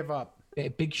going to give up.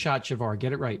 Big shot Shavar.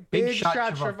 Get it right. Big shot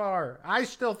Shavar. I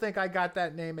still think I got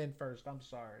that name in first. I'm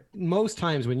sorry. Most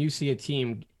times when you see a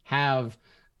team have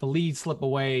the lead slip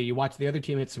away. You watch the other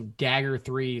team hit some dagger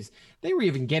threes. They were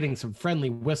even getting some friendly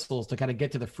whistles to kind of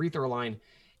get to the free throw line.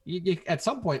 At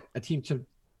some point, a team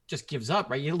just gives up,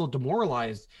 right? You get a little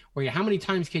demoralized. Where how many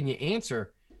times can you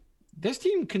answer? This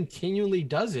team continually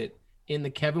does it in the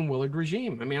Kevin Willard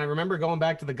regime. I mean, I remember going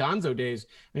back to the Gonzo days,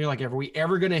 and you're like, are we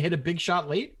ever going to hit a big shot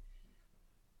late?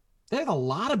 There's a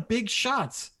lot of big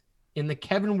shots in the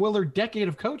Kevin Willard decade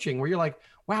of coaching where you're like,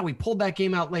 wow, we pulled that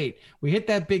game out late. We hit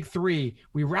that big three.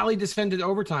 We rallied defended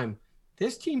overtime.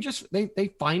 This team just,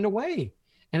 they find a way.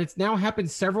 And it's now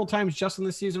happened several times just in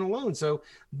the season alone. So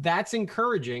that's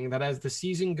encouraging that as the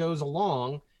season goes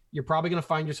along, you're probably going to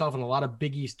find yourself in a lot of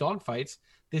Big East dogfights.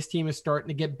 This team is starting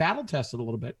to get battle tested a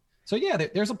little bit. So yeah,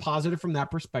 there's a positive from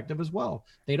that perspective as well.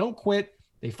 They don't quit.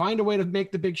 They find a way to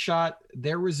make the big shot.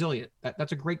 They're resilient.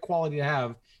 That's a great quality to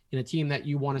have in a team that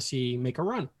you want to see make a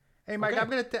run. Hey, Mike,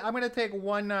 okay. I'm gonna take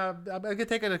one. I'm gonna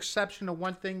take an exception to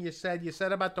one thing you said. You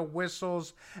said about the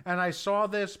whistles, and I saw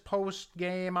this post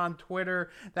game on Twitter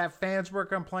that fans were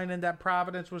complaining that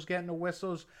Providence was getting the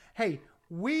whistles. Hey,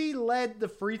 we led the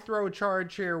free throw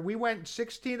charge here. We went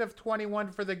 16 of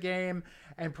 21 for the game,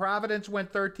 and Providence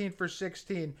went 13 for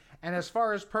 16. And as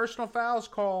far as personal fouls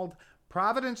called,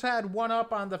 Providence had one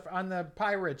up on the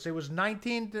Pirates. It was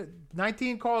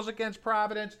 19 calls against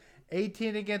Providence,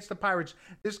 18 against the Pirates.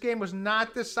 This game was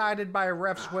not decided by a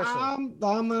ref's whistle.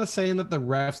 I'm not saying that the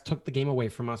refs took the game away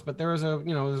from us, but there was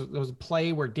a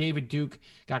play where David Duke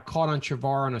got caught on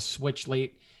Shavar on a switch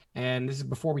late. And this is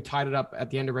before we tied it up at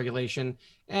the end of regulation.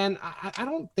 And I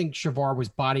don't think Shavar was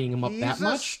bodying him up that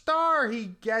much. He's a star.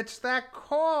 He gets that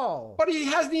call. But he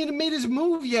hasn't even made his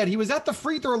move yet. He was at the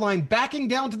free throw line, backing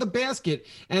down to the basket.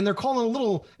 And they're calling a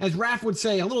little, as Raph would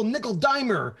say, a little nickel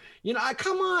dimer.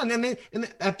 Come on. And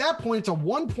at that point, it's a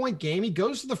 1-point game. He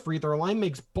goes to the free throw line,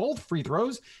 makes both free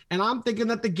throws. And I'm thinking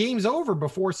that the game's over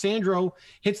before Sandro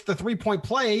hits the 3-point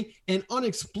play and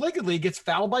unexplicably gets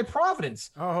fouled by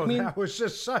Providence. Oh, that was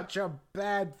just such a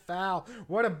bad foul.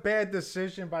 What a bad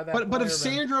decision by that player. But if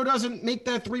Sandro doesn't make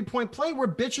that 3-point play, we're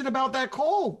bitching about that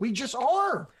call. We just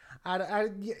are.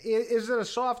 Is it a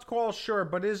soft call? Sure.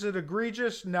 But is it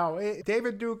egregious? No.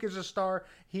 David Duke is a star.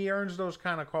 He earns those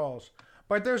kind of calls.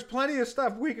 But there's plenty of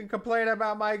stuff we can complain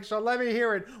about, Mike. So let me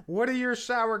hear it. What are your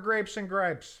sour grapes and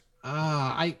gripes?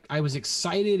 I was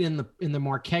excited in the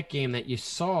Marquette game that you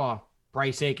saw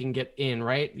Bryce Aiken get in,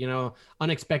 right?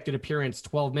 Unexpected appearance,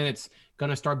 12 minutes, going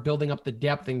to start building up the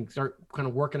depth and start kind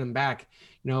of working him back.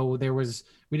 We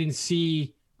didn't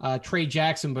see Trey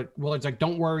Jackson, but Willard's like,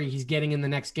 don't worry, he's getting in the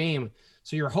next game.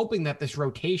 So you're hoping that this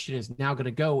rotation is now going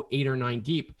to go 8 or 9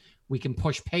 deep. We can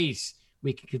push pace.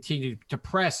 We can continue to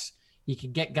press. You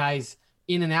can get guys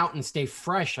in and out and stay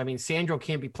fresh. I mean, Sandro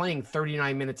can't be playing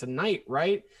 39 minutes a night,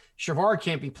 right? Shavar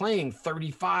can't be playing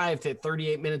 35 to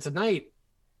 38 minutes a night.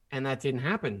 And that didn't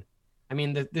happen. I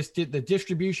mean, the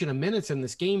distribution of minutes in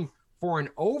this game for an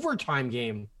overtime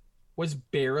game was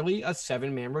barely a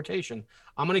 7-man rotation.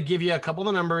 I'm going to give you a couple of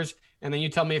the numbers, and then you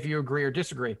tell me if you agree or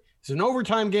disagree. It's an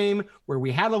overtime game where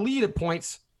we had a lead at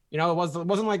points. It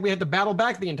wasn't like we had to battle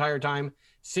back the entire time.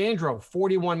 Sandro,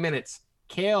 41 minutes.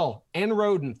 Kale and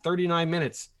Roden, 39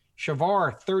 minutes.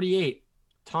 Shavar, 38.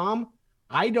 Tom,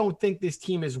 I don't think this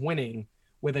team is winning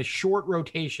with a short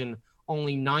rotation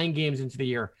only 9 games into the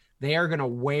year. They are going to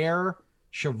wear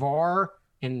Shavar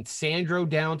and Sandro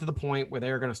down to the point where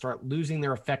they're going to start losing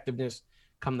their effectiveness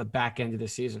come the back end of the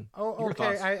season. Oh,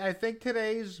 okay. I think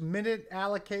today's minute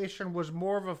allocation was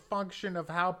more of a function of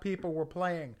how people were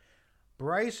playing.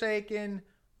 Bryce Aiken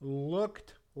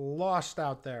looked lost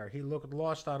out there. He looked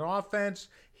lost on offense.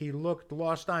 He looked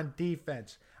lost on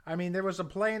defense. I mean, there was a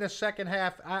play in the second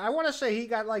half. I want to say he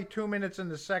got like 2 minutes in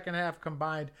the second half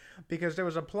combined, because there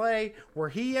was a play where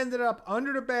he ended up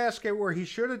under the basket where he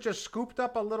should have just scooped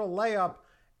up a little layup,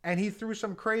 and he threw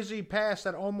some crazy pass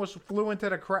that almost flew into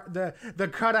the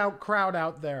cutout crowd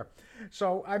out there.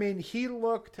 So, I mean, he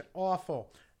looked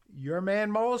awful. Your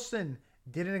man Molson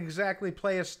didn't exactly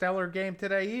play a stellar game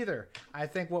today either. I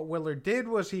think what Willard did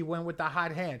was he went with the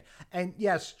hot hand. And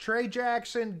yes, Trey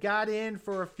Jackson got in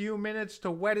for a few minutes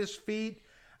to wet his feet.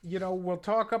 We'll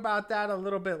talk about that a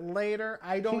little bit later.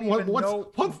 I don't even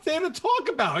know. What's there to talk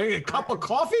about? A cup of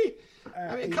coffee?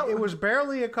 It was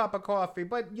barely a cup of coffee.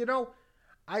 But,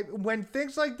 when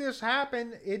things like this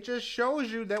happen, it just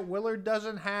shows you that Willard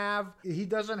doesn't have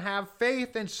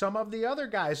faith in some of the other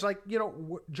guys. Like,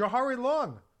 Jahari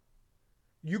Long.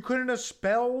 You couldn't have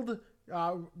spelled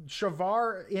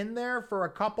Shavar in there for a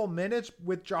couple minutes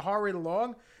with Jahari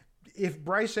Long. If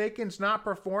Bryce Aiken's not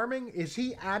performing, is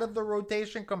he out of the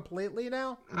rotation completely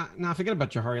now? No, forget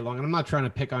about Jahari Long. And I'm not trying to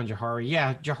pick on Jahari.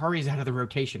 Yeah, Jahari's out of the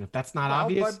rotation. If that's not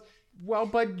obvious, Well,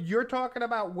 but you're talking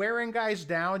about wearing guys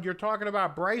down. You're talking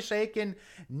about Bryce Aiken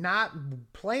not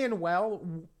playing well.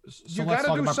 You got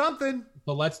to do something.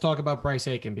 But let's talk about Bryce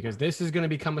Aiken, because this is going to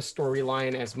become a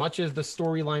storyline. As much as the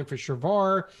storyline for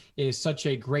Shavar is such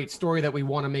a great story that we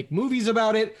want to make movies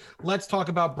about it, let's talk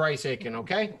about Bryce Aiken,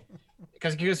 okay?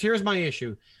 Because here's my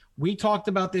issue. We talked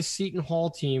about this Seton Hall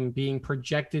team being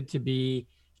projected to be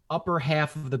upper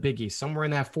half of the Big East, somewhere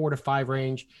in that 4 to 5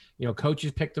 range.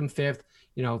 Coaches picked them 5th.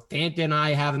 Thanta and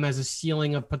I have them as a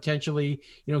ceiling of potentially,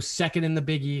 2nd in the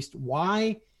Big East.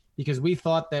 Why? Because we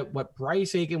thought that what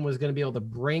Bryce Aiken was going to be able to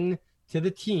bring to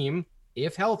the team,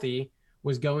 if healthy,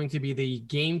 was going to be the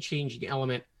game-changing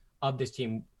element of this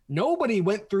team. Nobody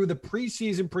went through the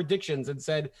preseason predictions and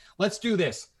said, let's do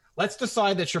this. Let's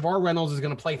decide that Shavar Reynolds is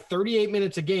going to play 38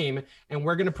 minutes a game, and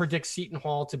we're going to predict Seton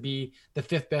Hall to be the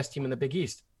 5th best team in the Big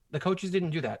East. The coaches didn't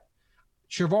do that.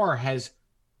 Shavar has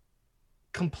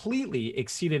completely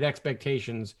exceeded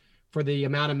expectations for the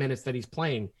amount of minutes that he's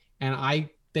playing. And I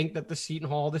think that the Seton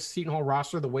Hall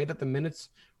roster, the way that the minutes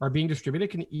are being distributed,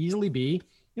 can easily be,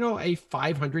 a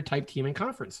 500 type team in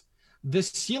conference. The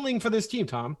ceiling for this team,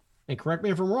 Tom, and correct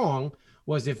me if I'm wrong,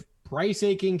 was if Bryce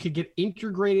Aiken could get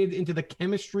integrated into the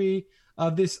chemistry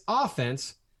of this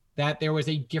offense, that there was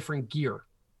a different gear.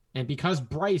 And because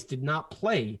Bryce did not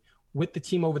play with the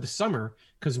team over the summer,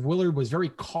 because Willard was very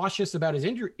cautious about his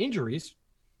injuries,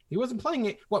 he wasn't playing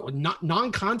it,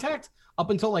 non-contact up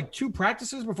until like 2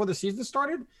 practices before the season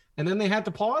started, and then they had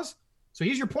to pause. So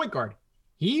he's your point guard.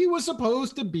 He was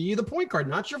supposed to be the point guard,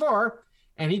 not Shavar,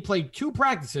 and he played 2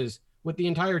 practices with the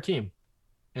entire team.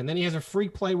 And then he has a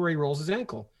freak play where he rolls his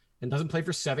ankle and doesn't play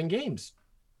for 7 games.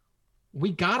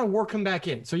 We got to work him back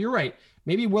in. So you're right.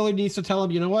 Maybe Willard needs to tell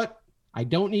him, you know what? I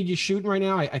don't need you shooting right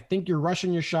now. I think you're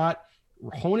rushing your shot.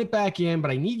 Hone it back in, but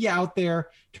I need you out there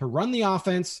to run the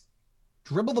offense,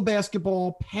 dribble the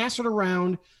basketball, pass it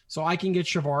around so I can get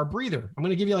Shavar a breather. I'm going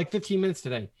to give you like 15 minutes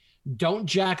today. Don't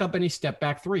jack up any step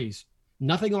back threes.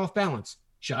 Nothing off balance.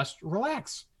 Just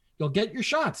relax. You'll get your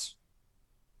shots.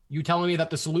 You telling me that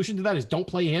the solution to that is don't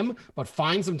play him, but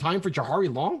find some time for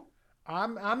Jahari Long?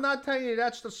 I'm not telling you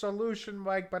that's the solution,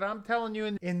 Mike, but I'm telling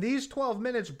you in these 12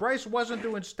 minutes, Bryce wasn't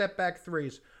doing step back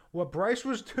threes. What Bryce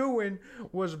was doing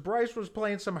was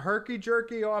playing some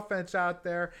herky-jerky offense out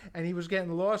there, and he was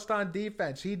getting lost on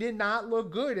defense. He did not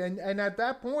look good. And at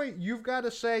that point, you've got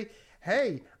to say,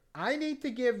 hey, I need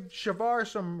to give Shavar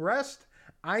some rest.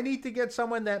 I need to get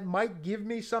someone that might give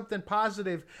me something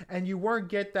positive, and you weren't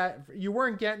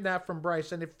getting that from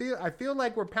Bryce. And I feel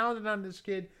like we're pounding on this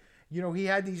kid. He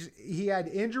had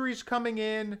injuries coming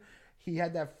in. He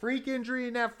had that freak injury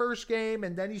in that first game,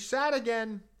 and then he sat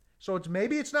again. So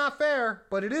maybe it's not fair,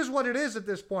 but it is what it is at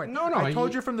this point. No. I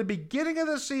told you from the beginning of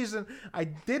the season, I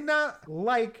did not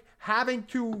like having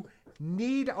to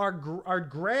need our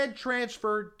grad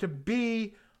transfer to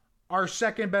be our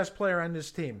second best player on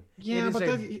this team. Yeah,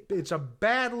 it's a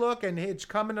bad look, and it's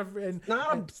coming. It's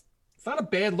not a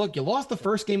bad look. You lost the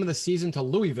first game of the season to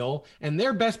Louisville, and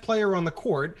their best player on the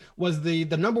court was the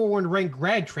number 1 ranked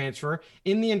grad transfer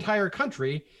in the entire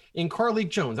country in Carlik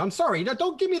Jones. I'm sorry.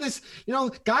 Don't give me this.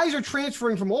 Guys are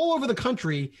transferring from all over the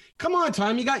country. Come on,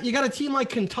 Tom. You got a team like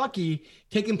Kentucky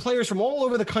taking players from all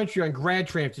over the country on grad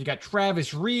transfers. You got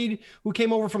Travis Reed, who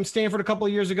came over from Stanford a couple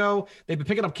of years ago. They've been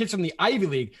picking up kids from the Ivy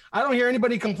League. I don't hear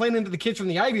anybody complaining that the kids from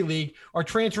the Ivy League are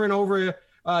transferring over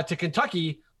to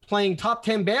Kentucky, playing top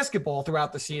 10 basketball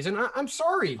throughout the season. I'm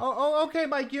sorry. Oh, okay,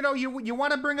 Mike. You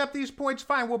want to bring up these points?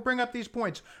 Fine, we'll bring up these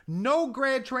points. No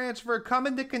grad transfer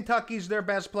coming to Kentucky's their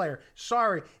best player.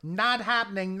 Sorry, not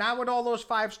happening. Not with all those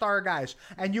 5-star guys.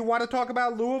 And you want to talk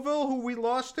about Louisville, who we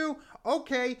lost to?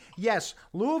 Okay, yes,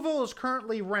 Louisville is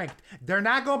currently ranked. They're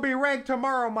not going to be ranked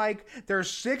tomorrow, Mike. They're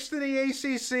 6th in the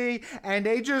ACC, and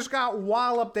they just got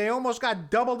walloped. They almost got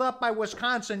doubled up by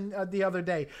Wisconsin the other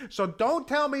day. So don't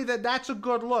tell me that that's a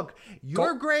good look.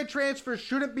 Your grad transfer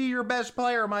shouldn't be your best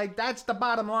player, Mike. That's the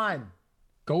bottom line.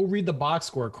 Go read the box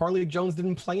score. Carlik Jones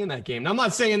didn't play in that game. Now, I'm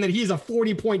not saying that he's a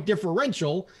 40-point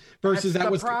differential versus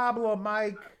that's the problem,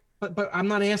 Mike. But I'm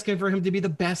not asking for him to be the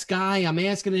best guy. I'm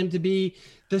asking him to be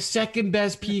the second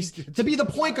best piece, to be the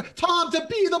point guard. Tom, to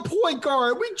be the point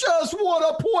guard. We just want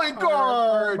a point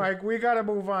guard. Mike, we got to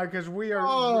move on because we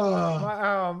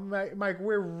are, Mike,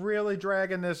 we're really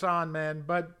dragging this on, man.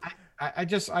 But I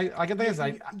get this.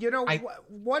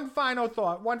 One final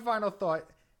thought.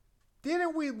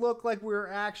 Didn't we look like we were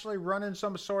actually running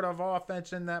some sort of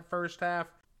offense in that first half?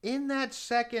 In that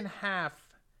second half,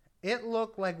 it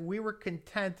looked like we were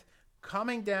content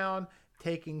coming down,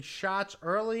 taking shots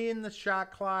early in the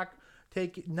shot clock,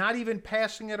 not even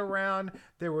passing it around.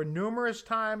 There were numerous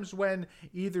times when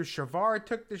either Shavar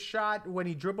took the shot when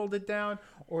he dribbled it down,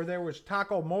 or there was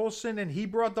Taco Molson and he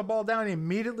brought the ball down and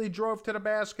immediately drove to the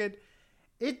basket.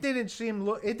 It didn't seem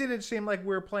like we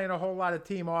were playing a whole lot of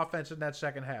team offense in that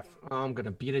second half. I'm going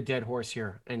to beat a dead horse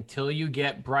here. Until you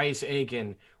get Bryce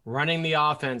Aiken running the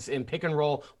offense in pick and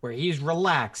roll where he's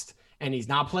relaxed and he's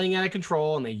not playing out of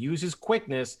control and they use his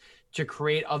quickness to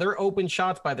create other open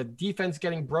shots by the defense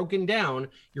getting broken down,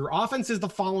 your offense is the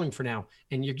following for now,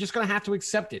 and you're just going to have to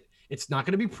accept it. It's not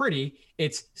going to be pretty.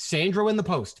 It's Sandro in the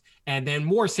post, and then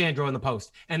more Sandro in the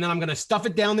post, and then I'm going to stuff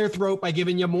it down their throat by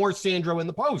giving you more Sandro in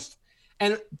the post.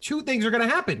 And two things are going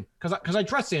to happen because I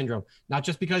trust Sandro, not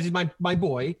just because he's my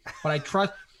boy, but I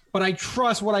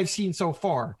trust what I've seen so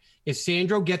far. If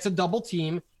Sandro gets a double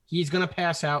team, he's going to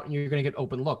pass out, and you're going to get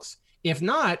open looks. If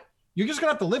not, you're just going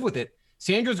to have to live with it.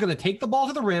 Sandro's going to take the ball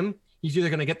to the rim. He's either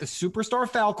going to get the superstar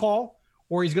foul call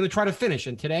or he's going to try to finish.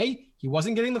 And today, he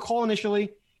wasn't getting the call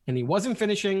initially, and he wasn't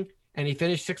finishing, and he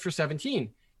finished 6 for 17.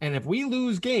 And if we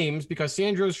lose games because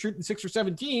Sandro's shooting 6 for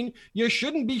 17, you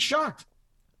shouldn't be shocked.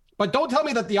 But don't tell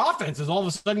me that the offense is all of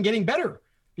a sudden getting better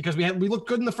because we looked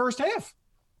good in the first half.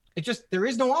 It just, there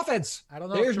is no offense. I don't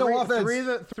know. There's no offense.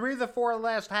 Three of the 4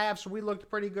 last halves, we looked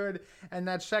pretty good. And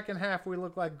that second half, we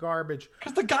looked like garbage.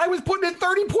 Because the guy was putting in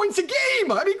 30 points a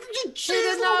game. I mean,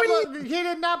 he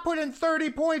did not put in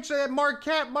 30 points at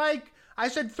Marquette, Mike. I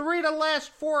said 3 of the last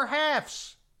 4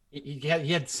 halves. He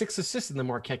had 6 assists in the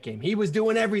Marquette game. He was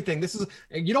doing everything. This is,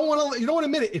 you don't want to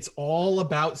admit it. It's all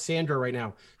about Sandro right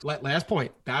now. Last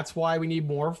point. That's why we need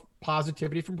more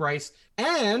positivity from Bryce.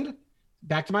 And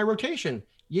back to my rotation.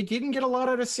 You didn't get a lot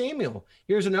out of Samuel.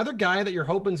 Here's another guy that you're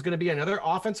hoping is going to be another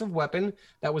offensive weapon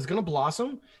that was going to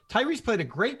blossom. Tyrese played a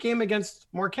great game against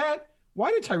Marquette.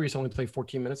 Why did Tyrese only play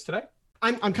 14 minutes today?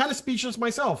 I'm kind of speechless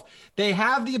myself. They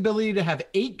have the ability to have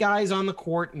 8 guys on the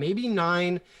court, maybe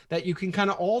 9, that you can kind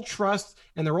of all trust,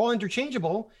 and they're all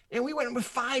interchangeable. And we went with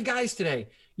 5 guys today.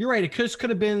 You're right. It could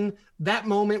have been that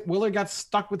moment. Willard got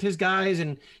stuck with his guys,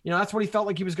 and that's what he felt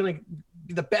like he was going to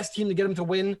be the best team to get him to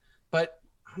win. But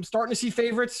I'm starting to see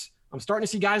favorites. I'm starting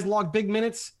to see guys log big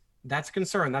minutes. That's a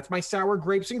concern. That's my sour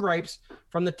grapes and gripes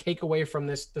from the takeaway from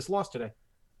this loss today.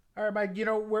 All right, Mike,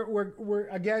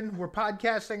 we're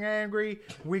podcasting angry.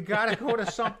 We got to go to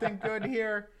something good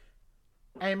here.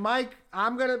 And Mike,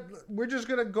 we're just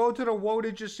going to go to the whoa,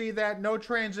 did you see that? No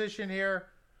transition here.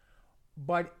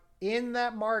 But in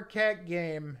that Marquette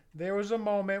game, there was a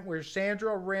moment where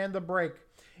Sandro ran the break.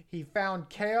 He found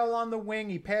Kale on the wing.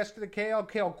 He passed it to Kale.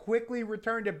 Kale quickly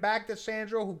returned it back to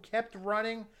Sandro, who kept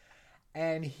running.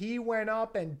 And he went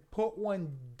up and put one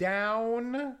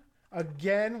down.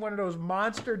 Again, one of those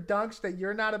monster dunks that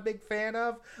you're not a big fan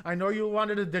of. I know you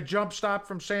wanted the jump stop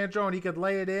from Sandro and he could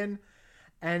lay it in.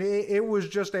 And it was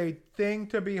just a thing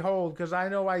to behold because I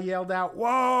know I yelled out,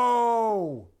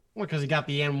 whoa! Well, because he got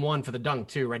the N1 for the dunk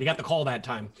too, right? He got the call that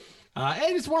time.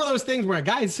 And it's one of those things where a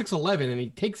guy is 6'11" and he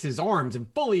takes his arms and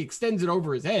fully extends it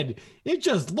over his head. It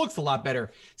just looks a lot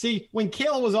better. See, when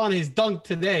Kale was on his dunk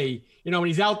today, when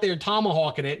he's out there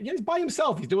tomahawking it, he's by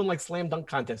himself. He's doing like slam dunk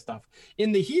contest stuff.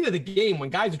 In the heat of the game, when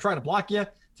guys are trying to block you,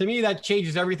 to me, that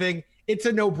changes everything. It's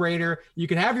a no-brainer. You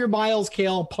can have your Myles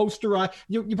Kale poster.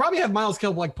 You probably have Myles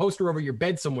Kale like poster over your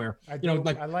bed somewhere. I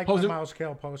like posing, my Myles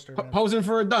Kale poster. Posing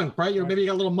for a dunk, right? Maybe you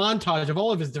got a little montage of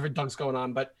all of his different dunks going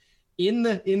on, but in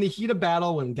the heat of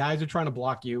battle when guys are trying to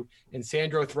block you and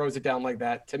Sandro throws it down like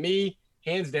that, to me,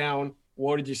 hands down,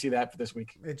 what did you see that for this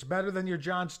week? It's better than your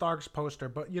John Starks poster.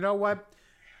 But you know what?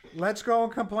 Let's go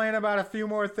and complain about a few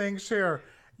more things here.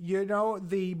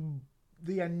 The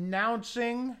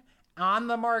announcing on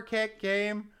the Marquette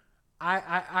game,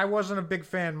 I wasn't a big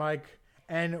fan, Mike.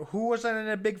 And who wasn't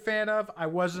a big fan of? I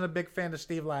wasn't a big fan of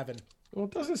Steve Lavin. Well,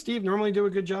 doesn't Steve normally do a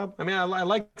good job? I mean, I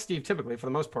like Steve typically for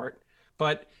the most part.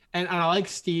 But and I like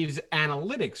Steve's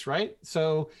analytics, right?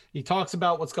 So he talks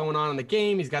about what's going on in the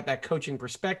game. He's got that coaching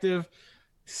perspective.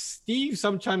 Steve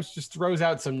sometimes just throws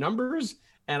out some numbers,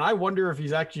 and I wonder if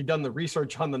he's actually done the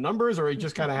research on the numbers or he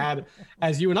just kind of had,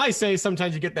 as you and I say,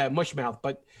 sometimes you get that mush mouth.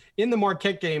 But in the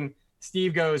Marquette game,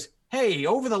 Steve goes, hey,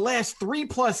 over the last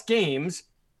 3+ games,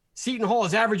 Seton Hall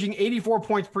is averaging 84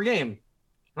 points per game.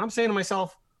 And I'm saying to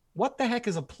myself, what the heck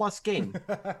is a plus game?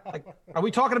 Like, are we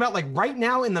talking about like right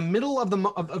now in the middle of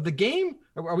the game?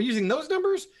 Are we using those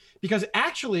numbers? Because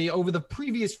actually over the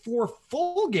previous 4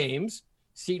 full games,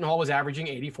 Seton Hall was averaging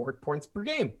 84 points per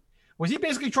game. Was he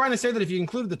basically trying to say that if you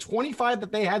included the 25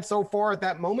 that they had so far at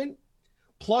that moment,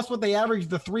 plus what they averaged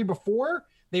the 3 before,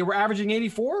 they were averaging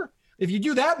 84? If you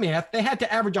do that math, they had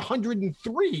to average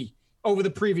 103 over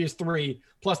the previous 3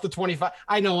 plus the 25.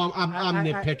 I know I'm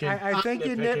nitpicking. I think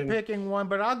you're nitpicking one,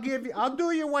 but I'll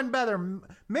do you one better.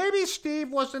 Maybe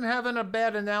Steve wasn't having a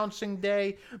bad announcing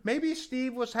day. Maybe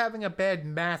Steve was having a bad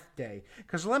math day.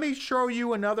 Because let me show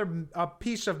you a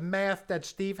piece of math that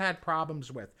Steve had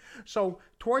problems with. So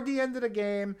toward the end of the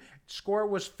game, score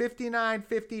was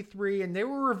 59-53, and they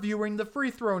were reviewing the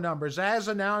free throw numbers, as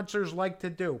announcers like to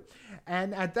do.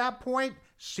 And at that point,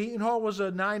 Seton Hall was a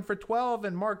 9 for 12,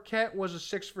 and Marquette was a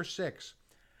 6 for 6.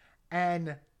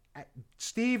 And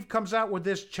Steve comes out with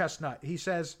this chestnut. He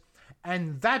says,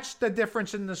 and that's the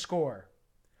difference in the score.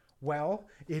 Well,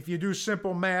 if you do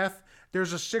simple math,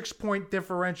 there's a 6-point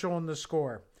differential in the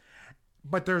score.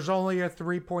 But there's only a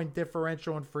 3-point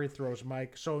differential in free throws,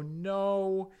 Mike. So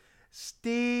no,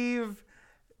 Steve,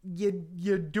 maybe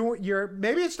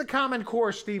it's the Common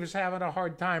Core Steve is having a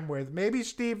hard time with. Maybe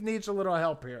Steve needs a little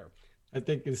help here. I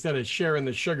think instead of sharing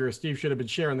the sugar, Steve should have been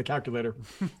sharing the calculator.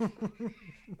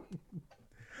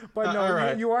 But no,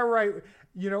 right. You are right.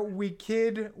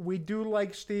 We do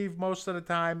like Steve most of the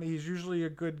time. He's usually a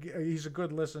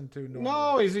good listen to. Normally.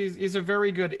 No, he's a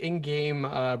very good in-game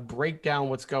breakdown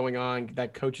what's going on,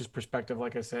 that coach's perspective.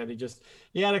 Like I said,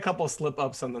 he had a couple of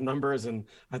slip-ups on the numbers, and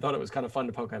I thought it was kind of fun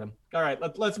to poke at him. All right,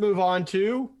 let's move on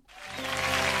to...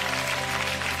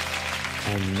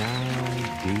 And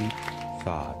now, Deep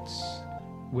Thoughts.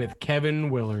 With Kevin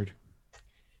Willard.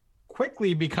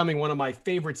 Quickly becoming one of my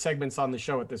favorite segments on the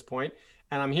show at this point.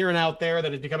 And I'm hearing out there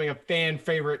that it's becoming a fan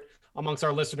favorite amongst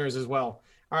our listeners as well.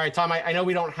 All right, Tom, I know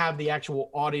we don't have the actual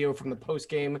audio from the post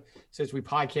game since we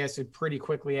podcasted pretty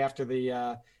quickly after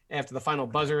the final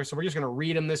buzzer. So we're just going to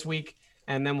read them this week,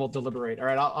 and then we'll deliberate. All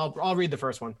right, I'll read the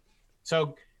first one.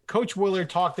 So Coach Willard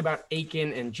talked about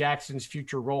Aiken and Jackson's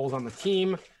future roles on the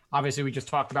team. Obviously, we just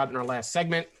talked about it in our last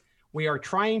segment. We are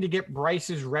trying to get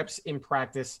Bryce's reps in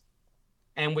practice.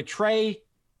 And with Trey,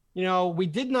 we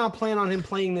did not plan on him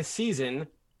playing this season,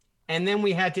 and then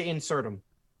we had to insert him.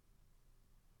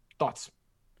 Thoughts?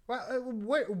 Well,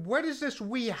 what is this?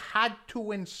 We had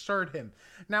to insert him.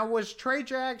 Now,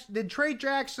 did Trey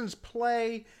Jackson's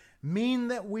play mean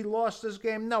that we lost this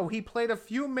game? No, he played a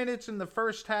few minutes in the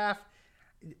first half,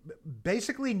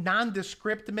 basically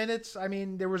nondescript minutes. I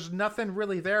mean, there was nothing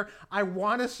really there. I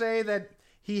want to say that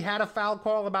he had a foul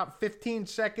call about 15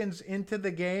 seconds into the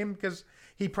game because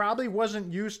he probably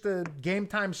wasn't used to game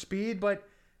time speed, but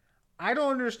I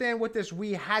don't understand what this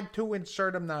 "we had to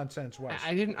insert him" nonsense was.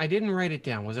 I didn't write it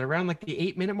down. Was it around like the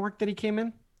 8-minute mark that he came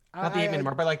in? Not the 8-minute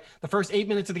mark, but like the first 8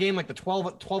 minutes of the game, like the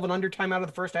 12 and under time out of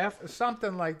the first half?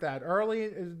 Something like that.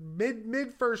 Early,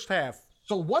 mid first half.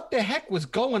 So what the heck was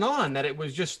going on that it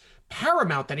was just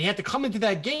paramount that he had to come into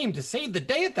that game to save the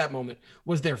day at that moment?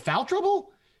 Was there foul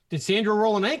trouble? Did Sandro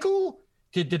roll an ankle?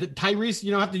 Did Tyrese,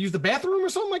 have to use the bathroom or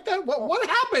something like that? What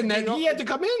happened that he had to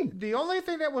come in? The only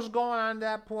thing that was going on at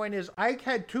that point is Ike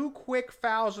had 2 quick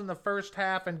fouls in the first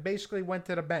half and basically went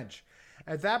to the bench.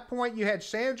 At that point, you had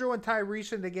Sandro and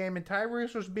Tyrese in the game, and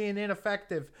Tyrese was being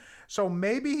ineffective. So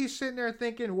maybe he's sitting there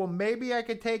thinking, well, maybe I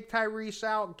could take Tyrese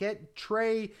out, get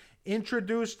Trey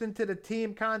introduced into the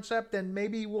team concept, and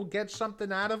maybe we'll get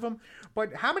something out of him.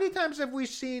 But how many times have we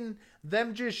seen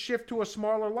them just shift to a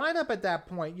smaller lineup at that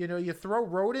point? You throw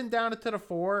Roden down into the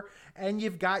 4, and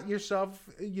you've got yourself,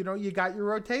 you got your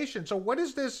rotation. So what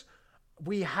is this?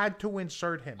 We had to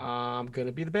insert him. I'm going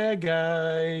to be the bad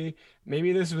guy.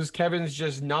 Maybe this was Kevin's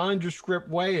just nondescript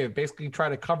way of basically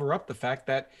trying to cover up the fact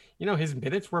that, his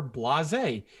minutes were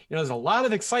blasé. There's a lot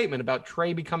of excitement about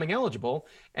Trey becoming eligible,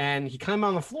 and he came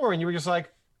on the floor, and you were just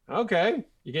like, okay,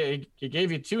 he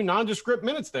gave you 2 nondescript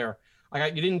minutes there.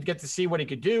 Like, you didn't get to see what he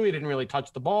could do. He didn't really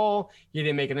touch the ball. He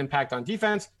didn't make an impact on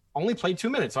defense. Only played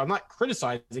 2 minutes. So I'm not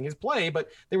criticizing his play, but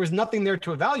there was nothing there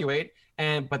to evaluate,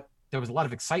 but there was a lot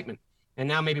of excitement. And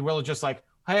now maybe Will's just like,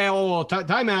 hey,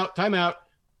 time out.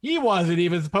 He wasn't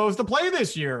even supposed to play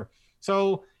this year.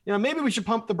 So, maybe we should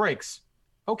pump the brakes.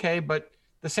 Okay, but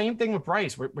the same thing with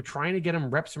Bryce. We're trying to get him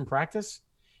reps in practice.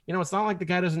 It's not like the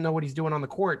guy doesn't know what he's doing on the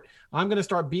court. I'm going to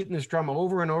start beating this drum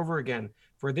over and over again.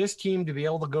 For this team to be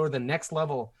able to go to the next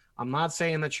level, I'm not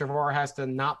saying that Shavar has to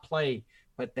not play,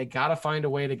 but they got to find a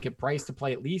way to get Bryce to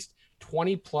play at least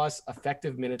 20-plus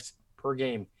effective minutes per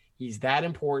game. He's that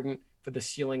important for the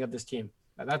ceiling of this team.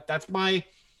 That's my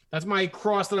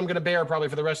cross that I'm going to bear probably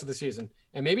for the rest of the season.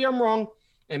 And maybe I'm wrong,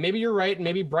 and maybe you're right, and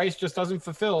maybe Bryce just doesn't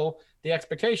fulfill the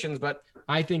expectations, but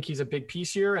I think he's a big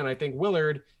piece here, and I think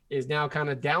Willard is now kind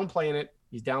of downplaying it.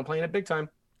 He's downplaying it big time.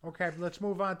 Okay, let's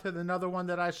move on to another one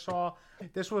that I saw.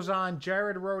 This was on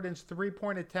Jared Roden's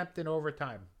 3-point attempt in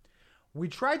overtime. We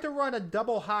tried to run a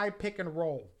double high pick and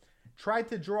roll. tried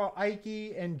to draw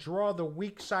Ike and draw the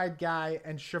weak side guy,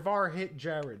 and Shavar hit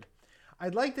Jared.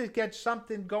 I'd like to get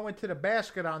something going to the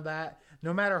basket on that,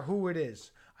 no matter who it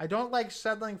is. I don't like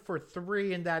settling for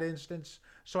 3 in that instance,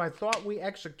 so I thought we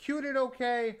executed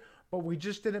okay, but we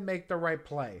just didn't make the right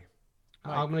play.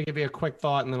 I'm going to give you a quick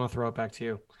thought, and then I'll throw it back to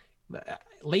you.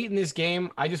 Late in this game,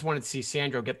 I just wanted to see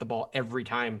Sandro get the ball every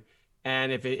time.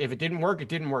 And if it didn't work, it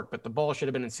didn't work. But the ball should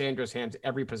have been in Sandro's hands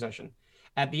every possession.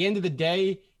 At the end of the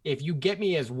day, if you get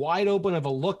me as wide open of a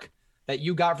look that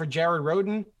you got for Jared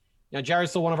Rhoden,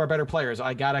 Jared's still one of our better players.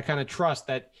 I got to kind of trust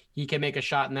that he can make a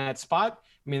shot in that spot.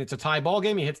 I mean, it's a tie ball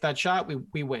game. He hits that shot,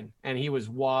 we win. And he was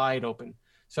wide open.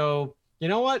 So, you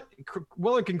know what?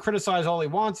 Willard can criticize all he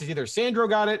wants. It's either Sandro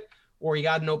got it or he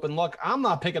got an open look. I'm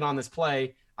not picking on this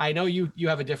play. I know you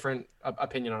have a different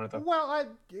opinion on it, though. Well,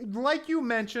 like you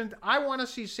mentioned, I want to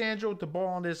see Sandro with the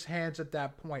ball in his hands at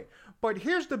that point. But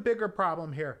here's the bigger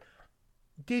problem here.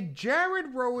 Did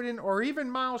Jared Rhoden or even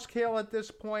Myles Cale at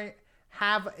this point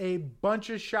have a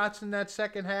bunch of shots in that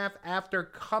second half after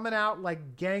coming out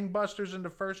like gangbusters in the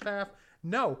first half?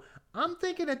 No. I'm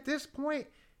thinking at this point,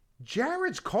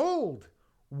 Jared's cold.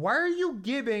 Why are you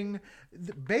giving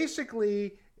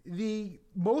basically the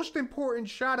most important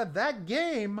shot of that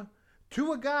game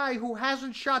to a guy who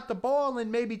hasn't shot the ball in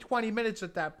maybe 20 minutes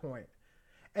at that point?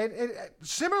 And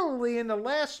similarly, in the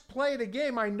last play of the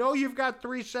game, I know you've got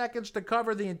 3 seconds to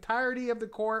cover the entirety of the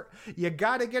court. You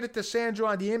got to get it to Sandro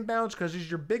on the inbounds because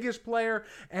he's your biggest player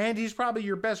and he's probably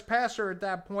your best passer at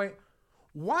that point.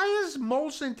 Why is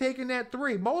Molson taking that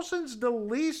 3? Molson's the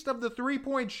least of the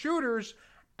 3-point shooters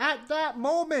at that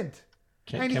moment.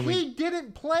 He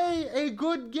didn't play a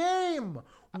good game.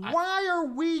 Why are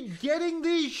we getting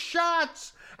these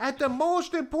shots at the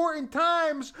most important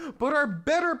times, but our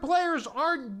better players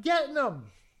aren't getting them?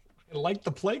 I like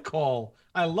the play call.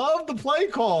 I love the play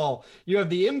call. You have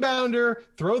the inbounder,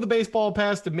 throw the baseball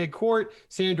pass to midcourt.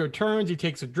 Sandro turns, he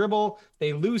takes a dribble.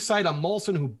 They lose sight of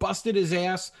Molson, who busted his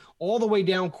ass all the way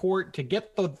down court to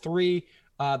get the 3,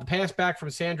 the pass back from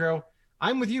Sandro.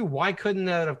 I'm with you. Why couldn't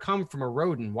that have come from a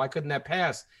Rhoden? Why couldn't that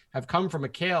pass have come from a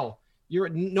Cale?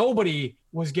 Nobody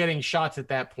was getting shots at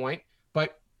that point, but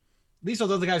at least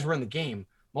those other guys were in the game.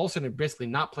 Molson had basically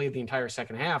not played the entire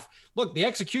second half. Look, the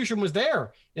execution was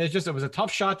there. It was a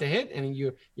tough shot to hit, and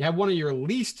you had one of your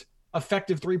least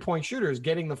effective 3-point shooters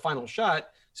getting the final shot.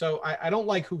 So I don't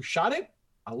like who shot it.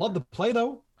 I love the play,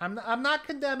 though. I'm not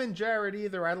condemning Jared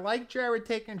either. I like Jared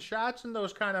taking shots in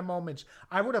those kind of moments.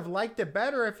 I would have liked it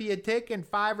better if he had taken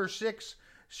 5 or 6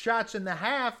 shots in the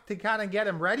half to kind of get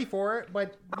him ready for it.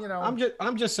 But,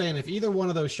 I'm just saying, if either one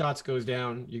of those shots goes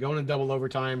down, you go into double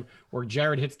overtime, or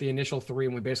Jared hits the initial 3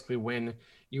 and we basically win.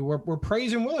 We're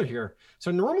praising Willard here. So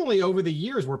normally over the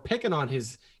years, we're picking on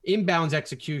his inbounds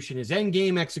execution, his end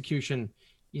game execution.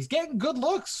 He's getting good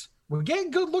looks. We're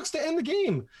getting good looks to end the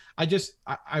game.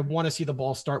 I want to see the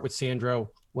ball start with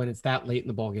Sandro when it's that late in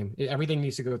the ball game. Everything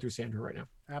needs to go through Sandro right now.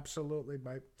 Absolutely,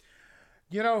 Mike.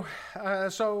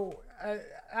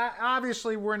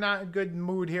 Obviously we're not in good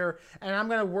mood here, and I'm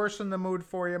going to worsen the mood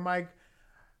for you, Mike.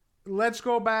 Let's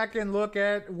go back and look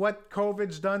at what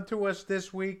COVID's done to us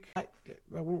this week.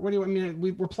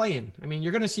 We're playing.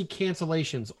 You're going to see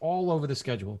cancellations all over the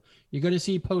schedule. You're going to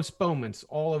see postponements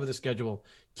all over the schedule.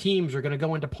 Teams are going to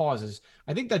go into pauses.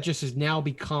 I think that just has now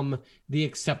become the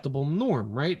acceptable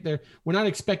norm, right? We're not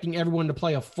expecting everyone to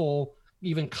play a full,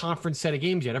 even conference set of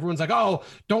games yet. Everyone's like, oh,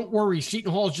 don't worry.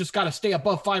 Seton Hall's just got to stay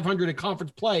above 500 in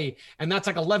conference play, and that's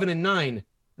like 11-9.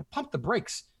 Now, pump the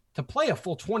brakes. To play a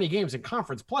full 20 games in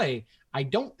conference play, I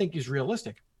don't think is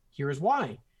realistic. Here's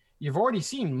why. You've already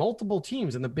seen multiple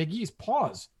teams in the Big East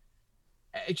pause.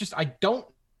 I don't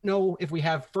know if we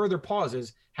have further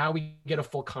pauses, how we get a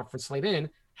full conference slate in,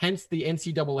 hence the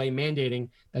NCAA mandating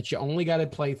that you only got to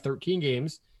play 13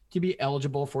 games to be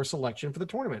eligible for selection for the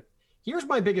tournament. Here's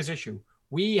my biggest issue.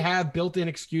 We have built-in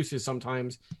excuses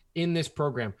sometimes in this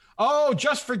program. Oh,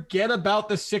 just forget about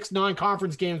the 6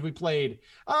 non-conference games we played.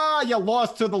 You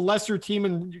lost to the lesser team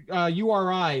in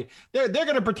URI. They're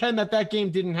going to pretend that game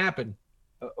didn't happen.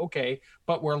 Okay,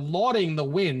 but we're lauding the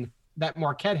win that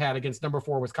Marquette had against number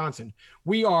 4 Wisconsin.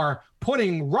 We are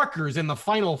putting Rutgers in the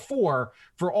Final Four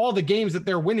for all the games that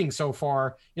they're winning so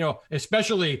far,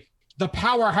 especially the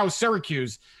powerhouse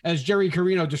Syracuse, as Jerry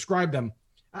Carino described them.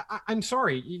 I'm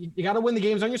sorry. You got to win the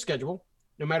games on your schedule,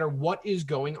 no matter what is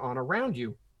going on around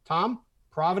you. Tom,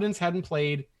 Providence hadn't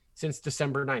played since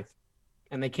December 9th,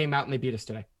 and they came out and they beat us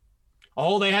today.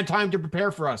 Oh, they had time to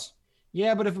prepare for us.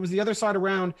 Yeah, but if it was the other side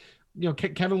around,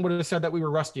 Kevin would have said that we were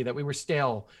rusty, that we were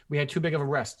stale. We had too big of a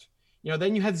rest.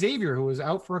 Then you had Xavier, who was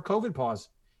out for a COVID pause,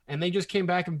 and they just came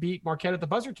back and beat Marquette at the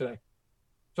buzzer today.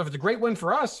 So if it's a great win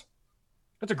for us,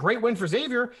 that's a great win for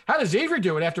Xavier. How does Xavier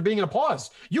do it after being in a pause?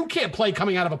 You can't play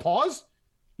coming out of a pause.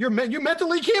 You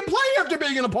mentally can't play after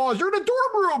being in a pause. You're in a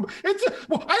dorm room.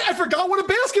 I forgot what a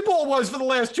basketball was for the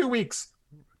last 2 weeks.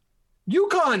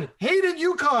 UConn, hated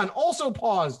UConn, also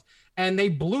paused. And they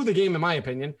blew the game, in my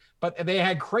opinion. But they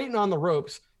had Creighton on the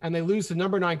ropes, and they lose to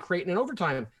number 9 Creighton in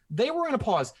overtime. They were in a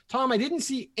pause. Tom, I didn't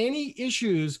see any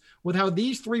issues with how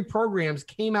these 3 programs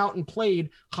came out and played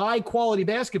high-quality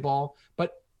basketball.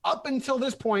 But up until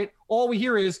this point, all we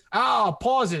hear is,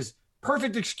 pauses,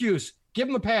 perfect excuse, give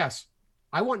them a pass.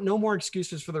 I want no more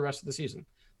excuses for the rest of the season.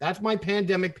 That's my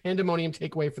pandemonium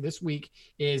takeaway for this week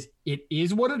is it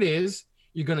is what it is.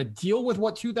 You're going to deal with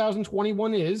what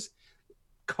 2021 is.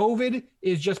 COVID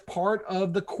is just part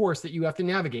of the course that you have to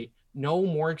navigate. No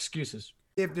more excuses.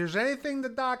 If there's anything the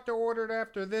doctor ordered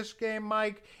after this game,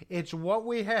 Mike, it's what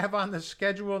we have on the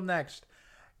schedule next.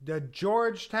 The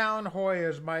Georgetown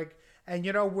Hoyas, Mike. And,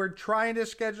 we're trying to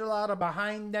schedule out a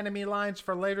behind enemy lines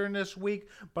for later in this week,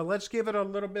 but let's give it a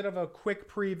little bit of a quick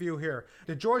preview here.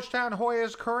 The Georgetown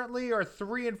Hoyas currently are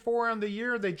 3-4 on the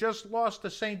year. They just lost to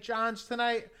St. John's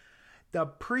tonight. The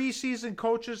preseason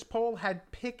coaches poll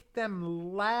had picked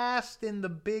them last in the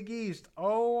Big East.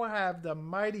 Oh, have the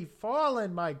mighty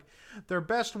fallen, Mike. Their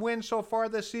best win so far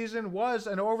this season was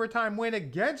an overtime win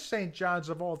against St. John's,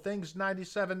 of all things,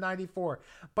 97-94.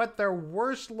 But their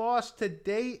worst loss to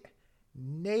date,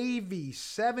 Navy,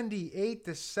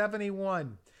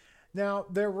 78-71. Now,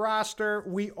 their roster,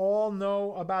 we all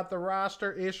know about the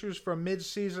roster issues from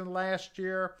midseason last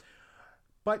year.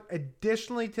 But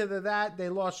additionally to that, they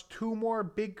lost 2 more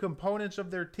big components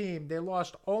of their team. They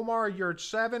lost Omar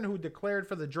Yurtseven, who declared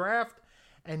for the draft,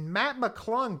 and Matt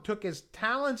McClung took his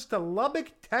talents to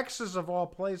Lubbock, Texas, of all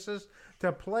places,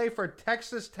 to play for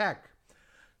Texas Tech.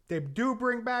 They do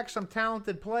bring back some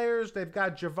talented players. They've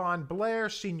got Javon Blair,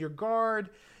 senior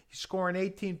guard. He's scoring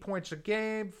 18 points a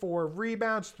game, 4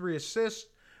 rebounds, 3 assists.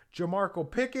 Jamarco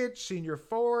Pickett, senior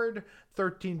forward,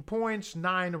 13 points,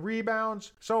 9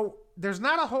 rebounds. So there's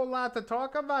not a whole lot to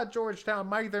talk about Georgetown,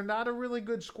 Mike. They're not a really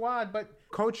good squad, but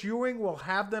Coach Ewing will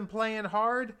have them playing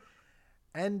hard.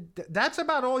 And that's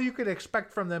about all you could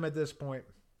expect from them at this point.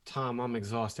 Tom, I'm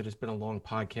exhausted. It's been a long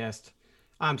podcast.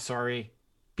 I'm sorry.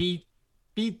 Beat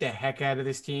the heck out of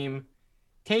this team.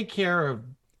 Take care of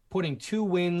putting 2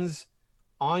 wins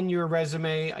on your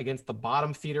resume against the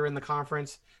bottom feeder in the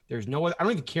conference. There's no other, I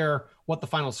don't even care what the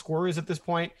final score is at this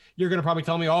point. You're going to probably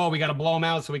tell me, we got to blow them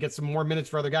out so we get some more minutes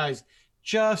for other guys.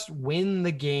 Just win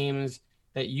the games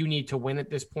that you need to win at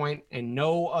this point and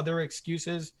no other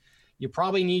excuses. You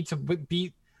probably need to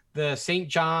beat the St.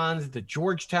 John's, the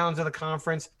Georgetowns of the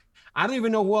conference. I don't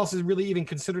even know who else is really even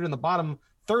considered in the bottom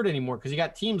third anymore because you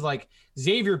got teams like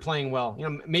Xavier playing well.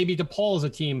 Maybe DePaul is a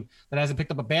team that hasn't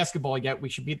picked up a basketball yet. We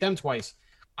should beat them twice.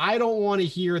 I don't want to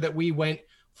hear that we went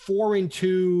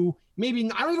 4-2. Maybe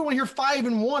I don't even want to hear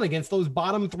 5-1 against those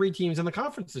bottom 3 teams in the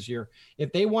conference this year.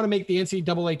 If they want to make the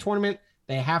NCAA tournament,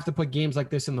 they have to put games like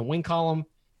this in the win column.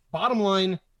 Bottom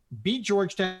line, beat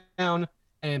Georgetown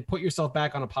and put yourself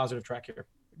back on a positive track here.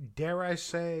 Dare I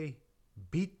say,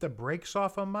 beat the brakes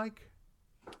off of Mike?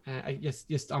 Yes,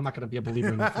 I'm not going to be a believer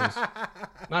in that phrase.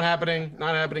 Not happening.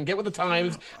 Get with the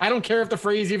times. I don't care if the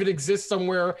phrase even exists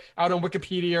somewhere out on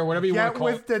Wikipedia or whatever you want to call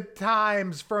it. Get with the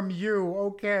times from you.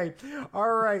 Okay.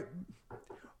 All right.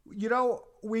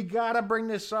 We got to bring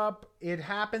this up. It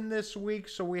happened this week,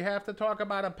 so we have to talk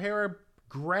about a pair of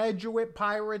graduate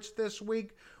Pirates this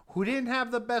week who didn't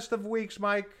have the best of weeks,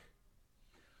 Mike.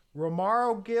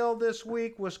 Romaro Gill this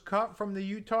week was cut from the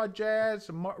Utah Jazz.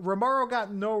 Romaro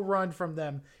got no run from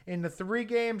them. In the 3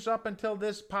 games up until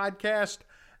this podcast,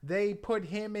 they put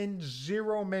him in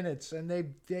 0 minutes, and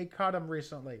they cut him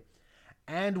recently.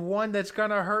 And one that's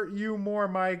going to hurt you more,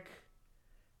 Mike.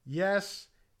 Yes,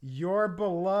 your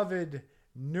beloved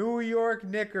New York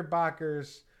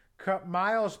Knickerbockers cut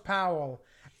Myles Powell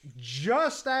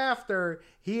just after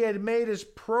he had made his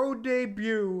pro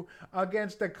debut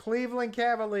against the Cleveland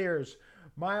Cavaliers.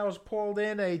 Myles pulled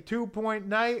in a 2-point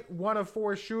night, 1 of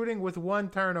 4 shooting with 1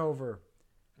 turnover.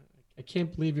 I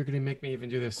can't believe you're going to make me even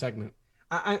do this segment.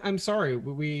 I'm sorry.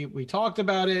 We talked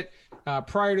about it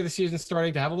prior to the season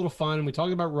starting to have a little fun. We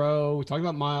talked about Rowe. We talked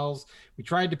about Myles. We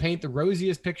tried to paint the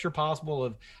rosiest picture possible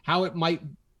of how it might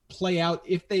play out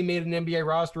if they made an NBA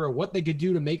roster or what they could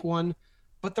do to make one.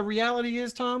 But the reality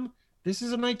is, Tom, this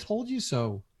is an I told you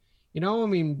so.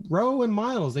 Rowe and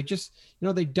Myles, they just,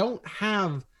 they don't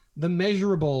have the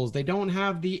measurables. They don't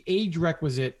have the age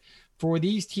requisite for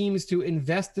these teams to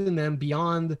invest in them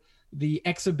beyond the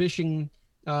exhibition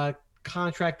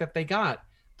contract that they got.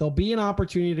 There'll be an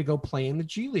opportunity to go play in the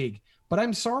G League. But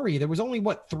I'm sorry, there was only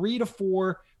 3 to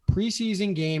 4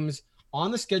 preseason games on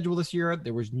the schedule this year.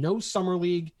 There was no summer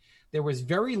league. There was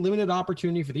very limited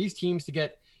opportunity for these teams to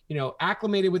get,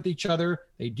 acclimated with each other.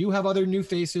 They do have other new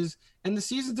faces, and the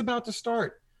season's about to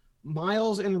start.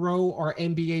 Myles and Rowe are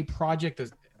NBA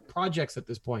projects at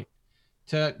this point.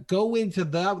 To go into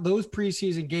those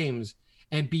preseason games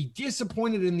and be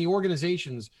disappointed in the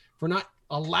organizations for not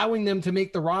allowing them to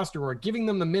make the roster or giving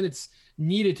them the minutes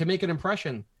needed to make an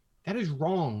impression, that is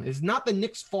wrong. It's not the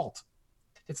Knicks' fault.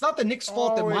 It's not the Knicks'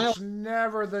 fault that Myles. It's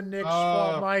never the Knicks'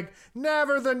 fault, Mike.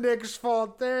 Never the Knicks'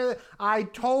 fault. I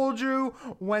told you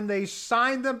when they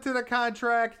signed them to the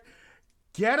contract,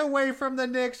 get away from the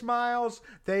Knicks, Myles.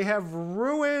 They have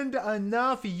ruined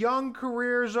enough young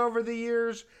careers over the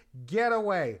years. Get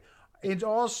away. In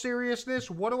all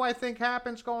seriousness, what do I think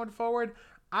happens going forward?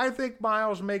 I think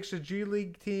Myles makes a G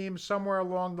League team somewhere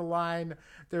along the line.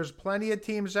 There's plenty of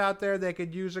teams out there that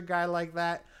could use a guy like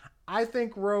that. I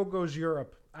think Rowe goes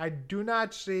Europe. I do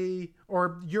not see,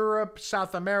 or Europe,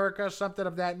 South America, something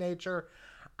of that nature.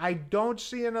 I don't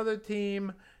see another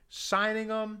team signing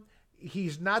him.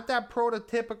 He's not that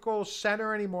prototypical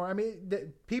center anymore. I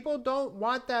mean, people don't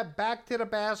want that back to the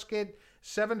basket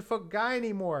 7-foot guy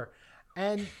anymore.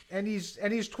 And he's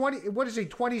 20. What is he?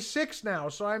 26 now.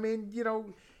 So I mean,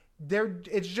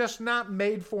 it's just not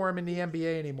made for him in the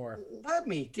NBA anymore. Let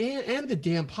me end the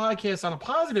damn podcast on a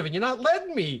positive, and you're not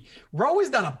letting me. Rowe is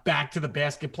not a back to the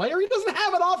basket player. He doesn't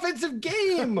have an offensive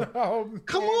game.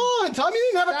 Come on, Tom.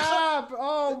 You didn't have Stop.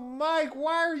 Oh, Mike,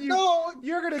 why are you? No,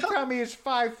 you're gonna tell me it's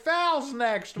 5 fouls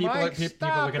next, Mike. People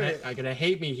are gonna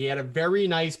hate me. He had a very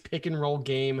nice pick and roll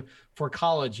game for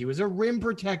college. He was a rim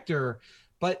protector,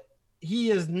 but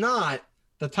he is not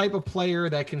the type of player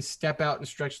that can step out and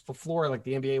stretch the floor like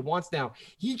the NBA wants now.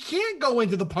 He can't go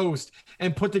into the post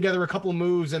and put together a couple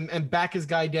moves and back his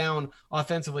guy down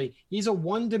offensively. He's a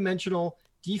one-dimensional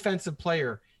defensive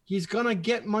player. He's going to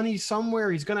get money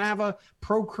somewhere. He's going to have a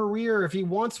pro career if he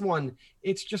wants one.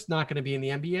 It's just not going to be in the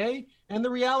NBA. And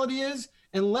the reality is,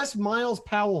 unless Myles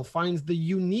Powell finds the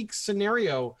unique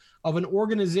scenario of an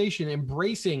organization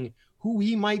embracing who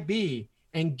he might be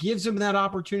and gives him that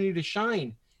opportunity to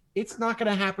shine, it's not going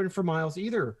to happen for Myles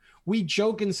either. We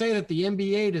joke and say that the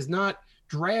NBA does not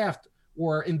draft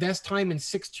or invest time in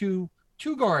 6'2"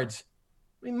 two guards.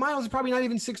 I mean, Myles is probably not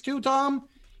even 6'2", Tom.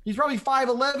 He's probably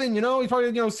 5'11", He's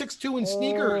probably, 6'2" in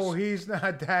sneakers. Oh, he's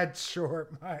not that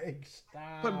short, Mike.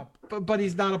 Stop. But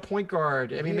he's not a point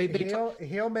guard. I mean,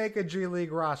 he'll make a G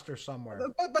League roster somewhere.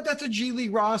 But that's a G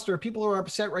League roster. People are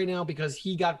upset right now because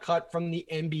he got cut from the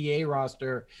NBA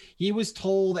roster. He was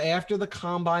told after the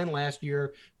combine last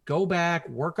year, go back,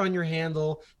 work on your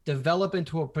handle, develop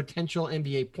into a potential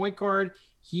NBA point guard.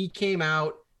 He came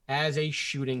out as a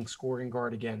scoring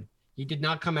guard again. He did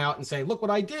not come out and say, look what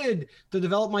I did to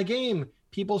develop my game.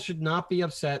 People should not be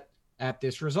upset at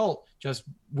this result. Just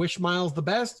wish Myles the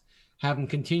best, have him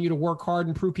continue to work hard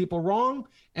and prove people wrong,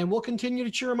 and we'll continue to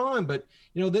cheer him on. But,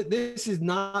 this is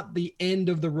not the end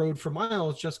of the road for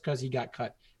Myles just because he got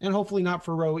cut. And hopefully not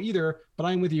for Rowe either, but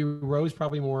I'm with you. Rowe's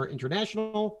probably more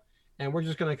international, and we're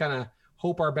just going to kind of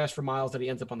hope our best for Myles that he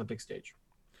ends up on the big stage.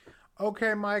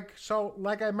 Okay, Mike. So,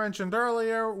 like I mentioned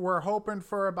earlier, we're hoping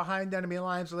for a behind enemy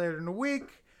lines later in the week,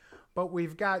 but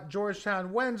we've got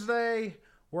Georgetown Wednesday.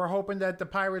 We're hoping that the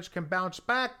Pirates can bounce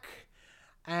back,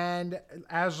 and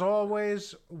as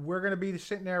always, we're going to be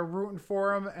sitting there rooting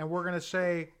for them, and we're going to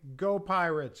say, go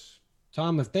Pirates.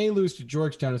 Tom, if they lose to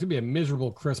Georgetown, it's going to be a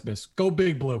miserable Christmas. Go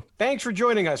Big Blue. Thanks for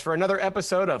joining us for another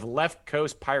episode of Left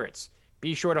Coast Pirates.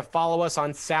 Be sure to follow us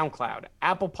on SoundCloud,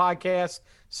 Apple Podcasts,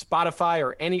 Spotify,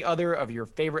 or any other of your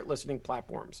favorite listening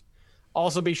platforms.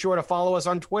 Also be sure to follow us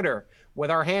on Twitter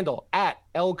with our handle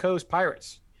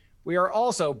 @LCoastPirates. We are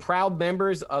also proud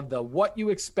members of the What You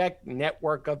Expect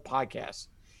network of podcasts.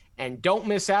 And don't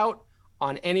miss out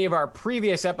on any of our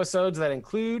previous episodes that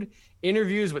include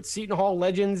interviews with Seton Hall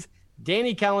legends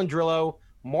Danny Calandrillo,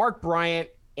 Mark Bryant,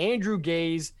 Andrew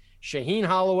Gaze, Shaheen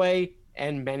Holloway,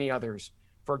 and many others.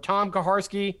 For Tom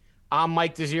Kaharski, I'm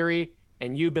Mike Desiri,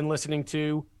 and you've been listening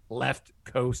to Left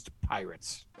Coast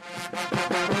Pirates.